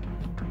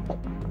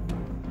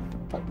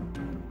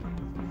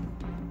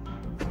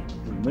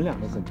你们两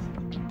个很急，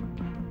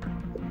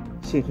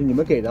信是你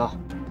们给的。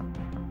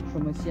什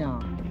么信啊？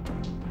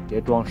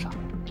别装傻，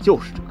就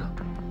是这个。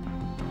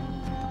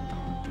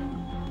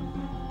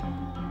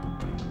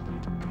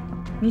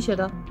你写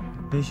的？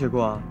没写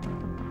过啊。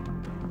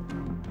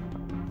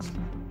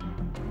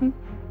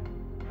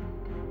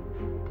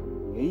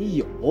没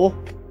有，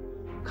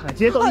看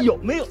今天到底有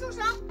没有。住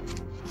手！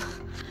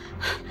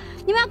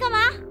你们要干嘛？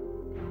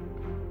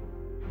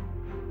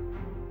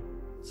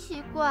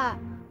奇怪，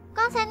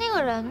刚才那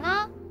个人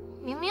呢？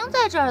明明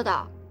在这儿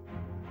的。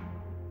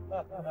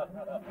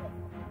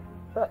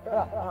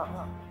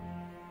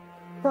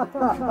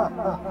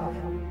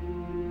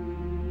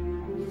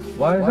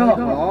晚上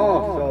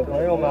好，小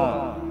朋友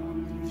们。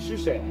是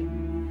谁？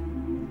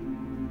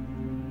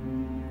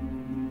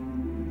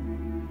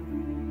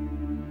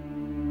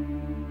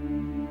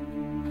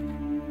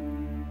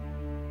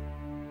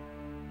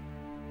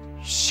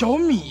小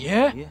米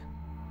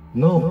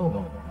 ？No，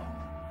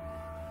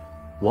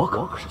 我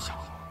可不是小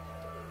米，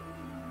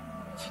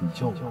请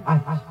叫我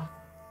安安。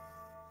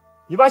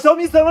你把小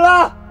米怎么了？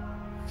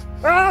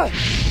啊！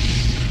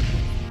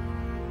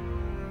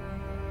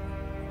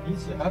脾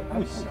气还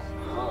不小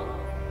啊！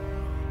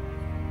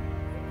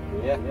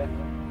你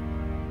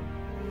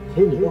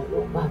陪你的伙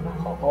伴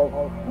好好玩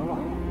玩。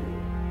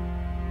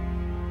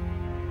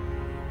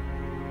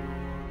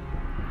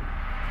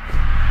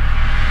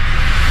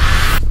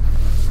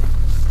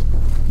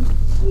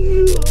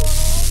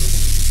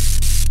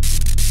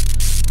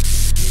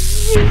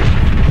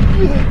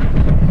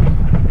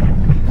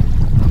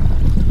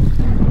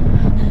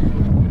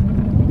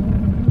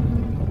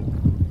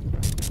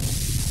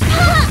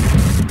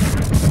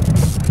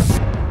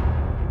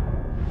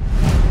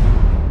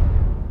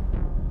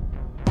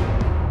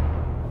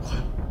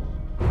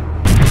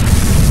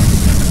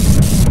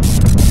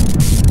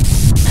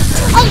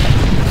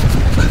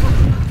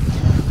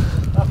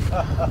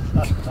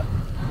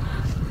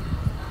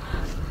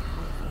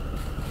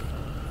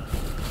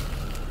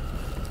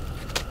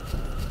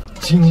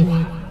今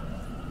晚，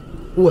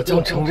我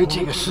将成为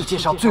这个世界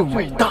上最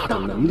伟大的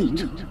能力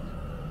者，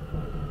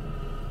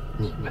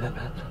你们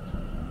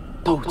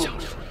都将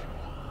属于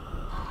我。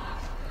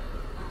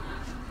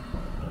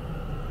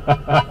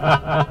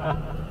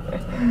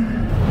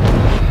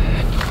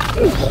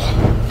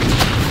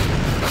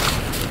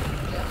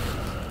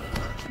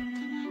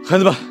孩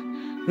子们，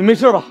你没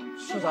事吧？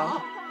社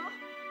长，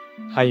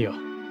还有，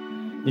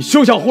你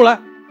休想胡来！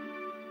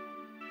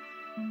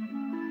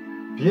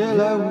别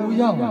来无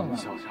恙啊，李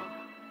校长。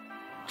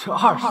这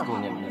20多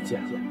年没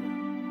见了，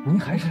您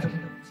还是这么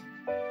冷静。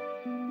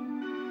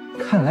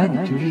看来你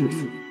这日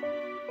子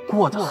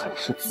过得很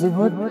是滋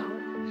润啊。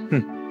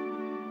哼，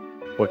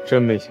我真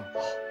没想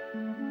到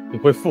你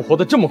会复活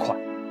的这么快。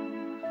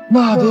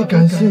那得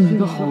感谢你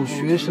的好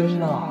学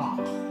生啊！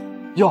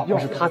要不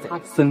是他在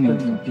森林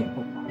里变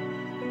动，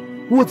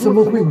我怎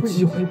么会有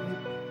机会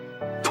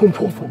冲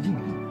破封印？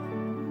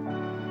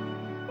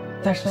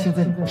但是现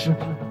在你知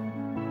道，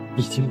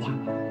已经晚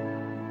了。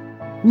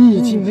你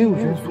已经没有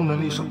元素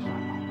能力手段了，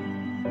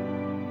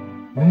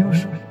没有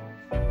水，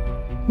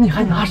你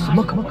还拿什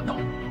么跟我斗？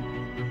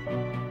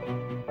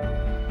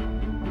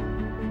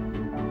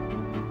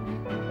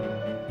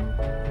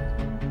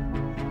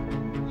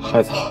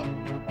孩子，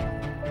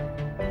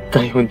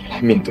该由你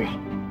来面对了，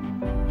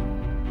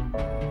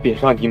别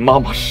让你妈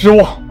妈失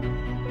望。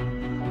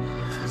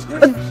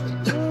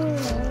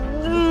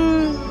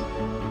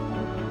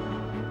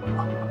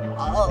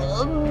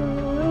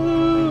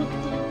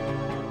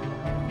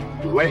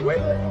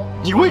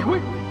你喂！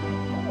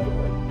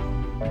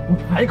你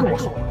还跟我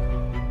说，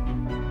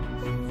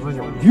死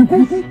有余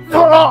辜！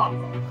校长，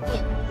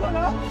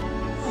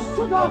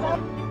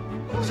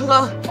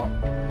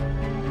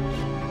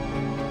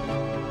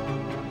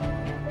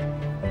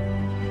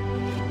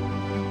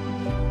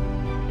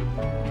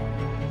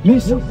没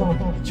想到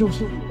就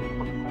是你，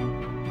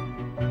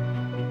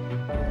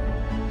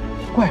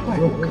怪不得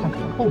我看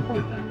看后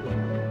面。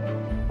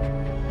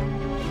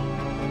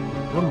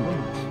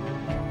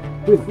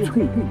为了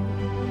翠玉，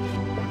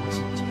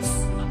姐姐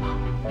死了吧？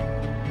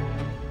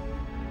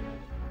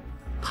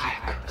太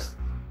可惜，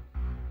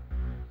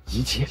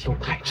一切都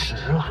太迟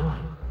了。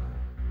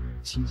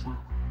今晚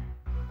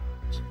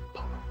真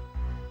棒！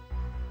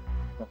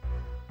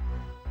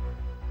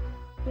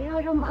不要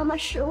让妈妈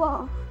失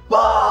望。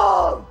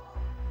棒！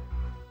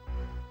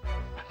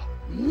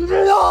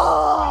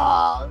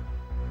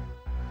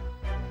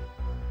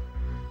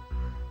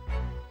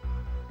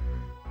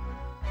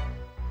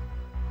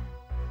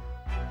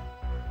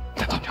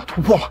难道你要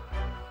突破吗？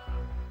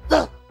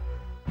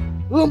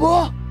恶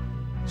魔，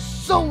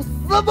受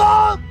死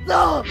吧！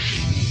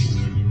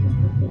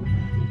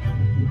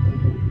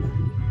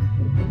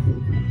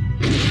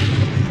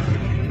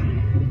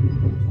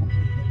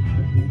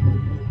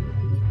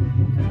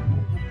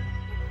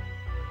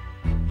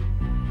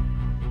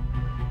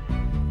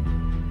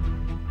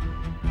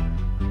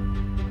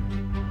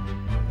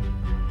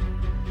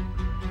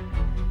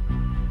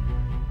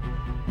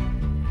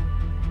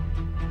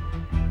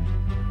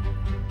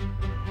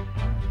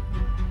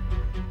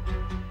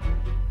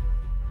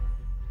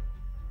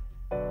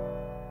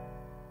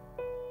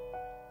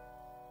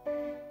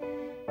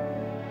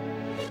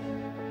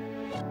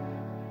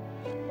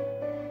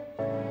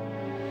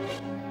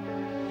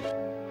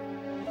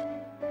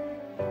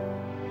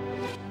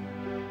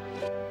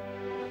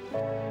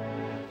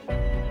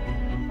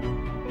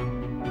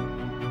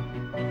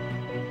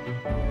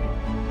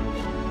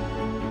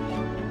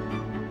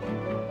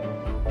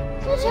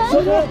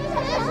萧晨，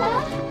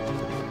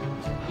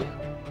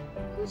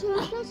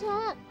萧晨。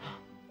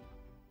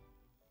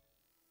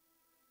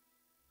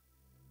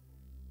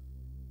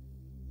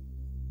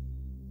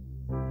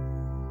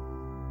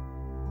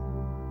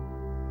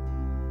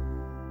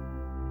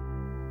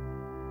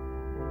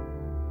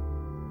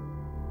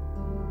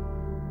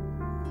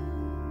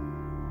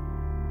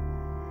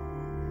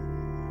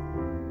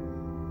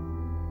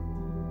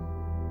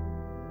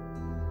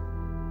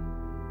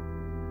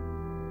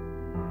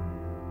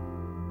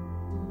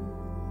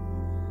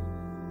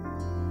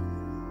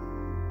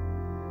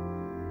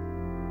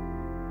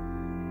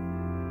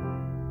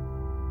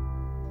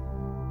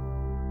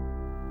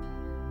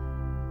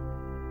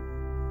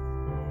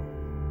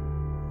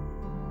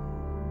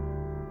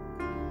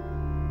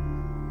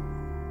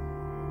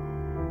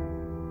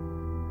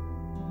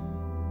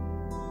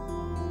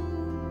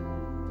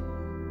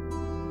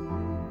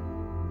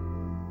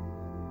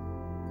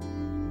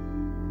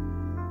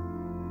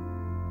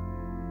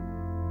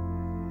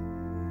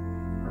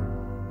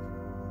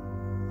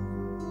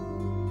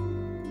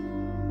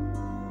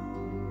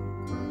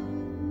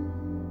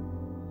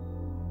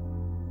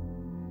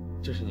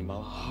这是你妈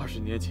妈20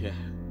年前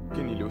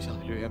给你留下的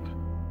留言本，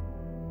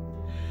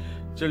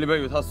这里边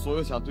有她所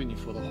有想对你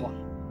说的话。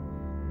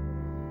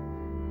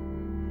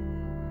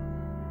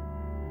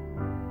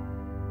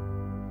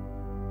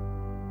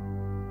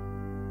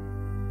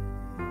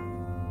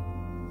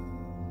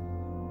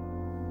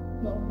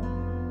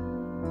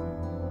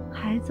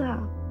孩子，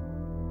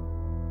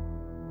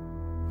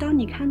当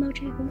你看到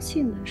这封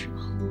信的时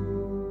候，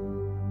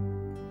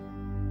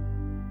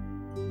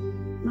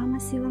妈妈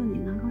希望你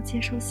能够接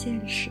受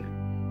现实，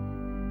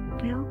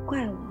不要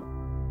怪我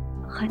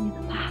和你的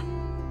爸爸。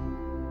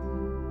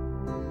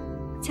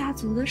家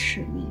族的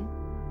使命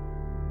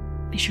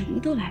比什么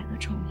都来得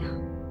重要，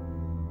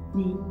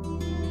你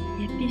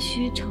也必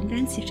须承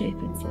担起这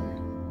份责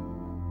任。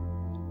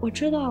我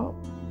知道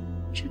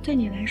这对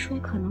你来说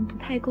可能不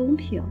太公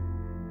平，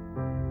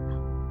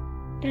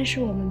但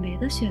是我们没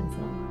得选择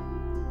了。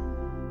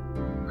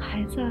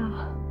孩子，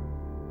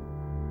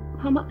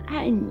妈妈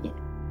爱你，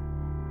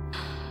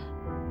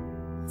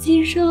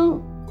今生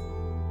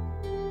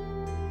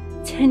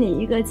欠你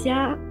一个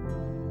家，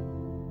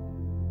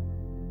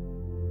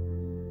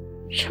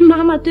是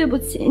妈妈对不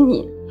起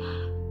你，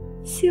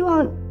希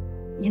望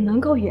你能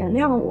够原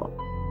谅我，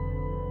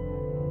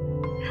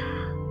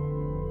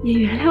也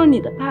原谅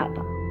你的爸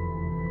爸，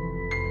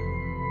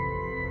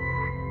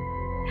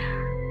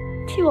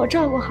替我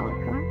照顾好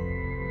他，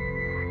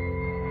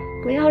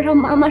不要让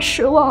妈妈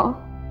失望。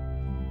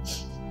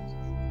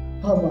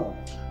爸爸，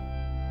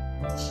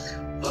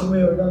我没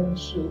有让你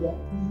失望，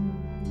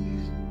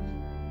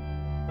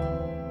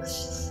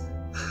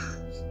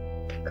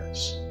可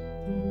是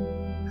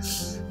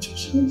就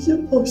是有些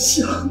好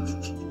想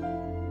你。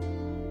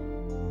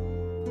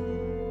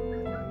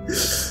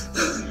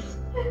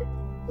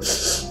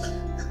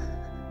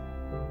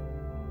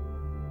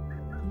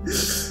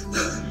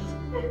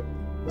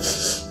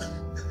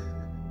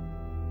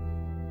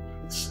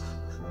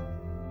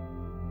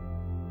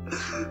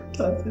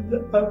他现在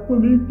还不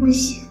离不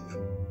弃，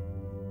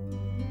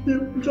也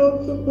不知道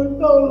怎么样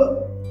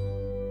了，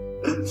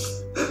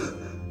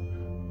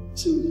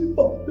求你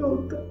保佑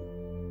他，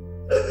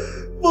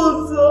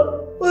否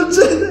则我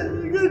真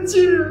的一个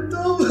亲人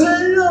都没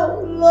有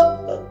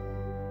了。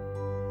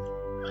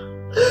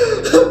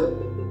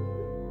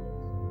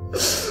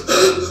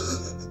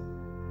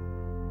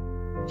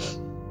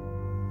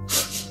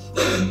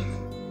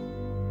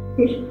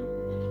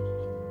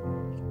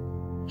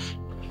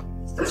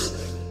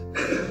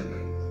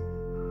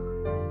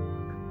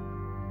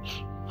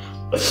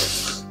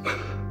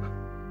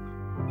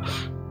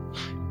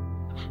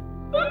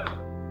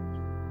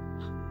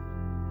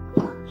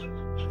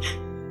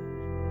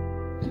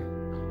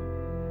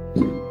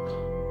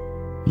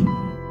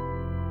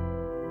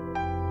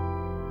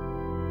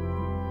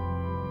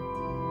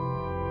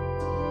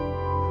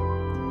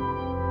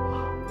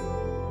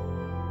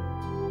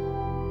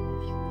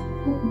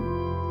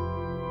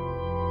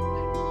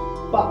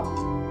爸，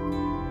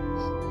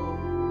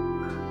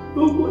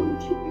如果一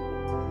天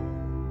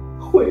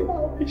回答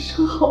我一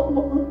声好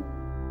吗？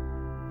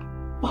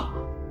爸，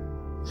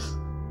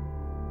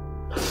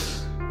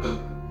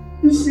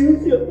你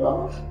醒醒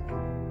啊！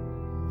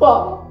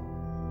爸，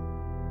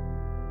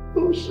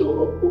都是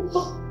我不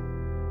好，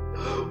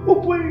我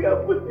不应该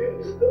不听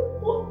你的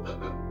话，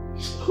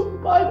是我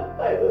把你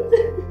带到这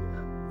里。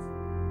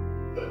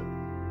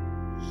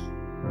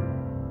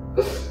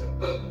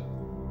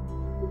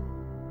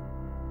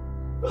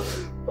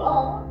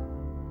爸，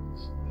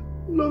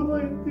如果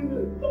你听得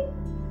到，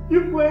你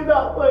回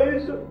答我一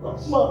声好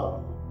吗？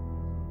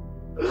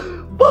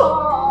爸，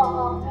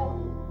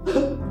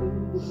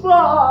爸，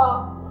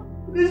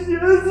你醒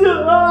醒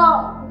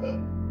啊！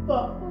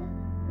爸，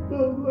如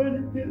果你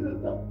听得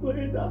到，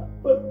回答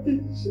我一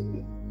声，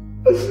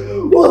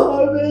我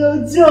还没有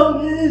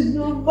叫你一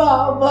声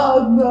爸爸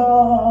呢，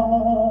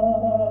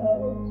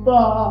爸。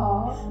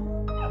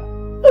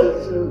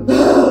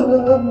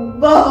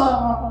爸，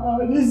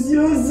你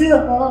醒醒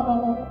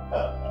啊！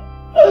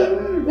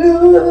你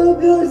不能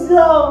丢下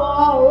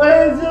我，我已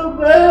经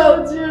没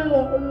有亲人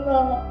了，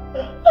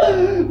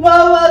妈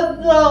妈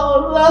走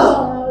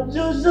了，就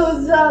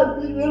剩下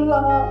你了，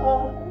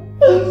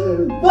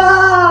爸，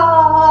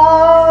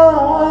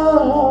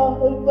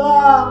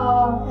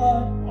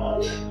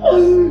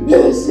你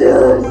醒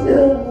醒！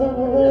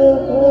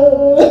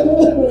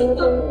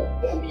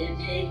别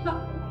这样。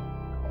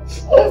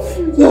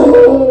对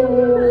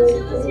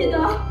不起的，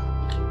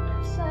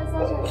小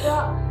沈哥，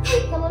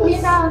咱们别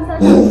打扰小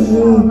沈哥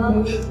好了。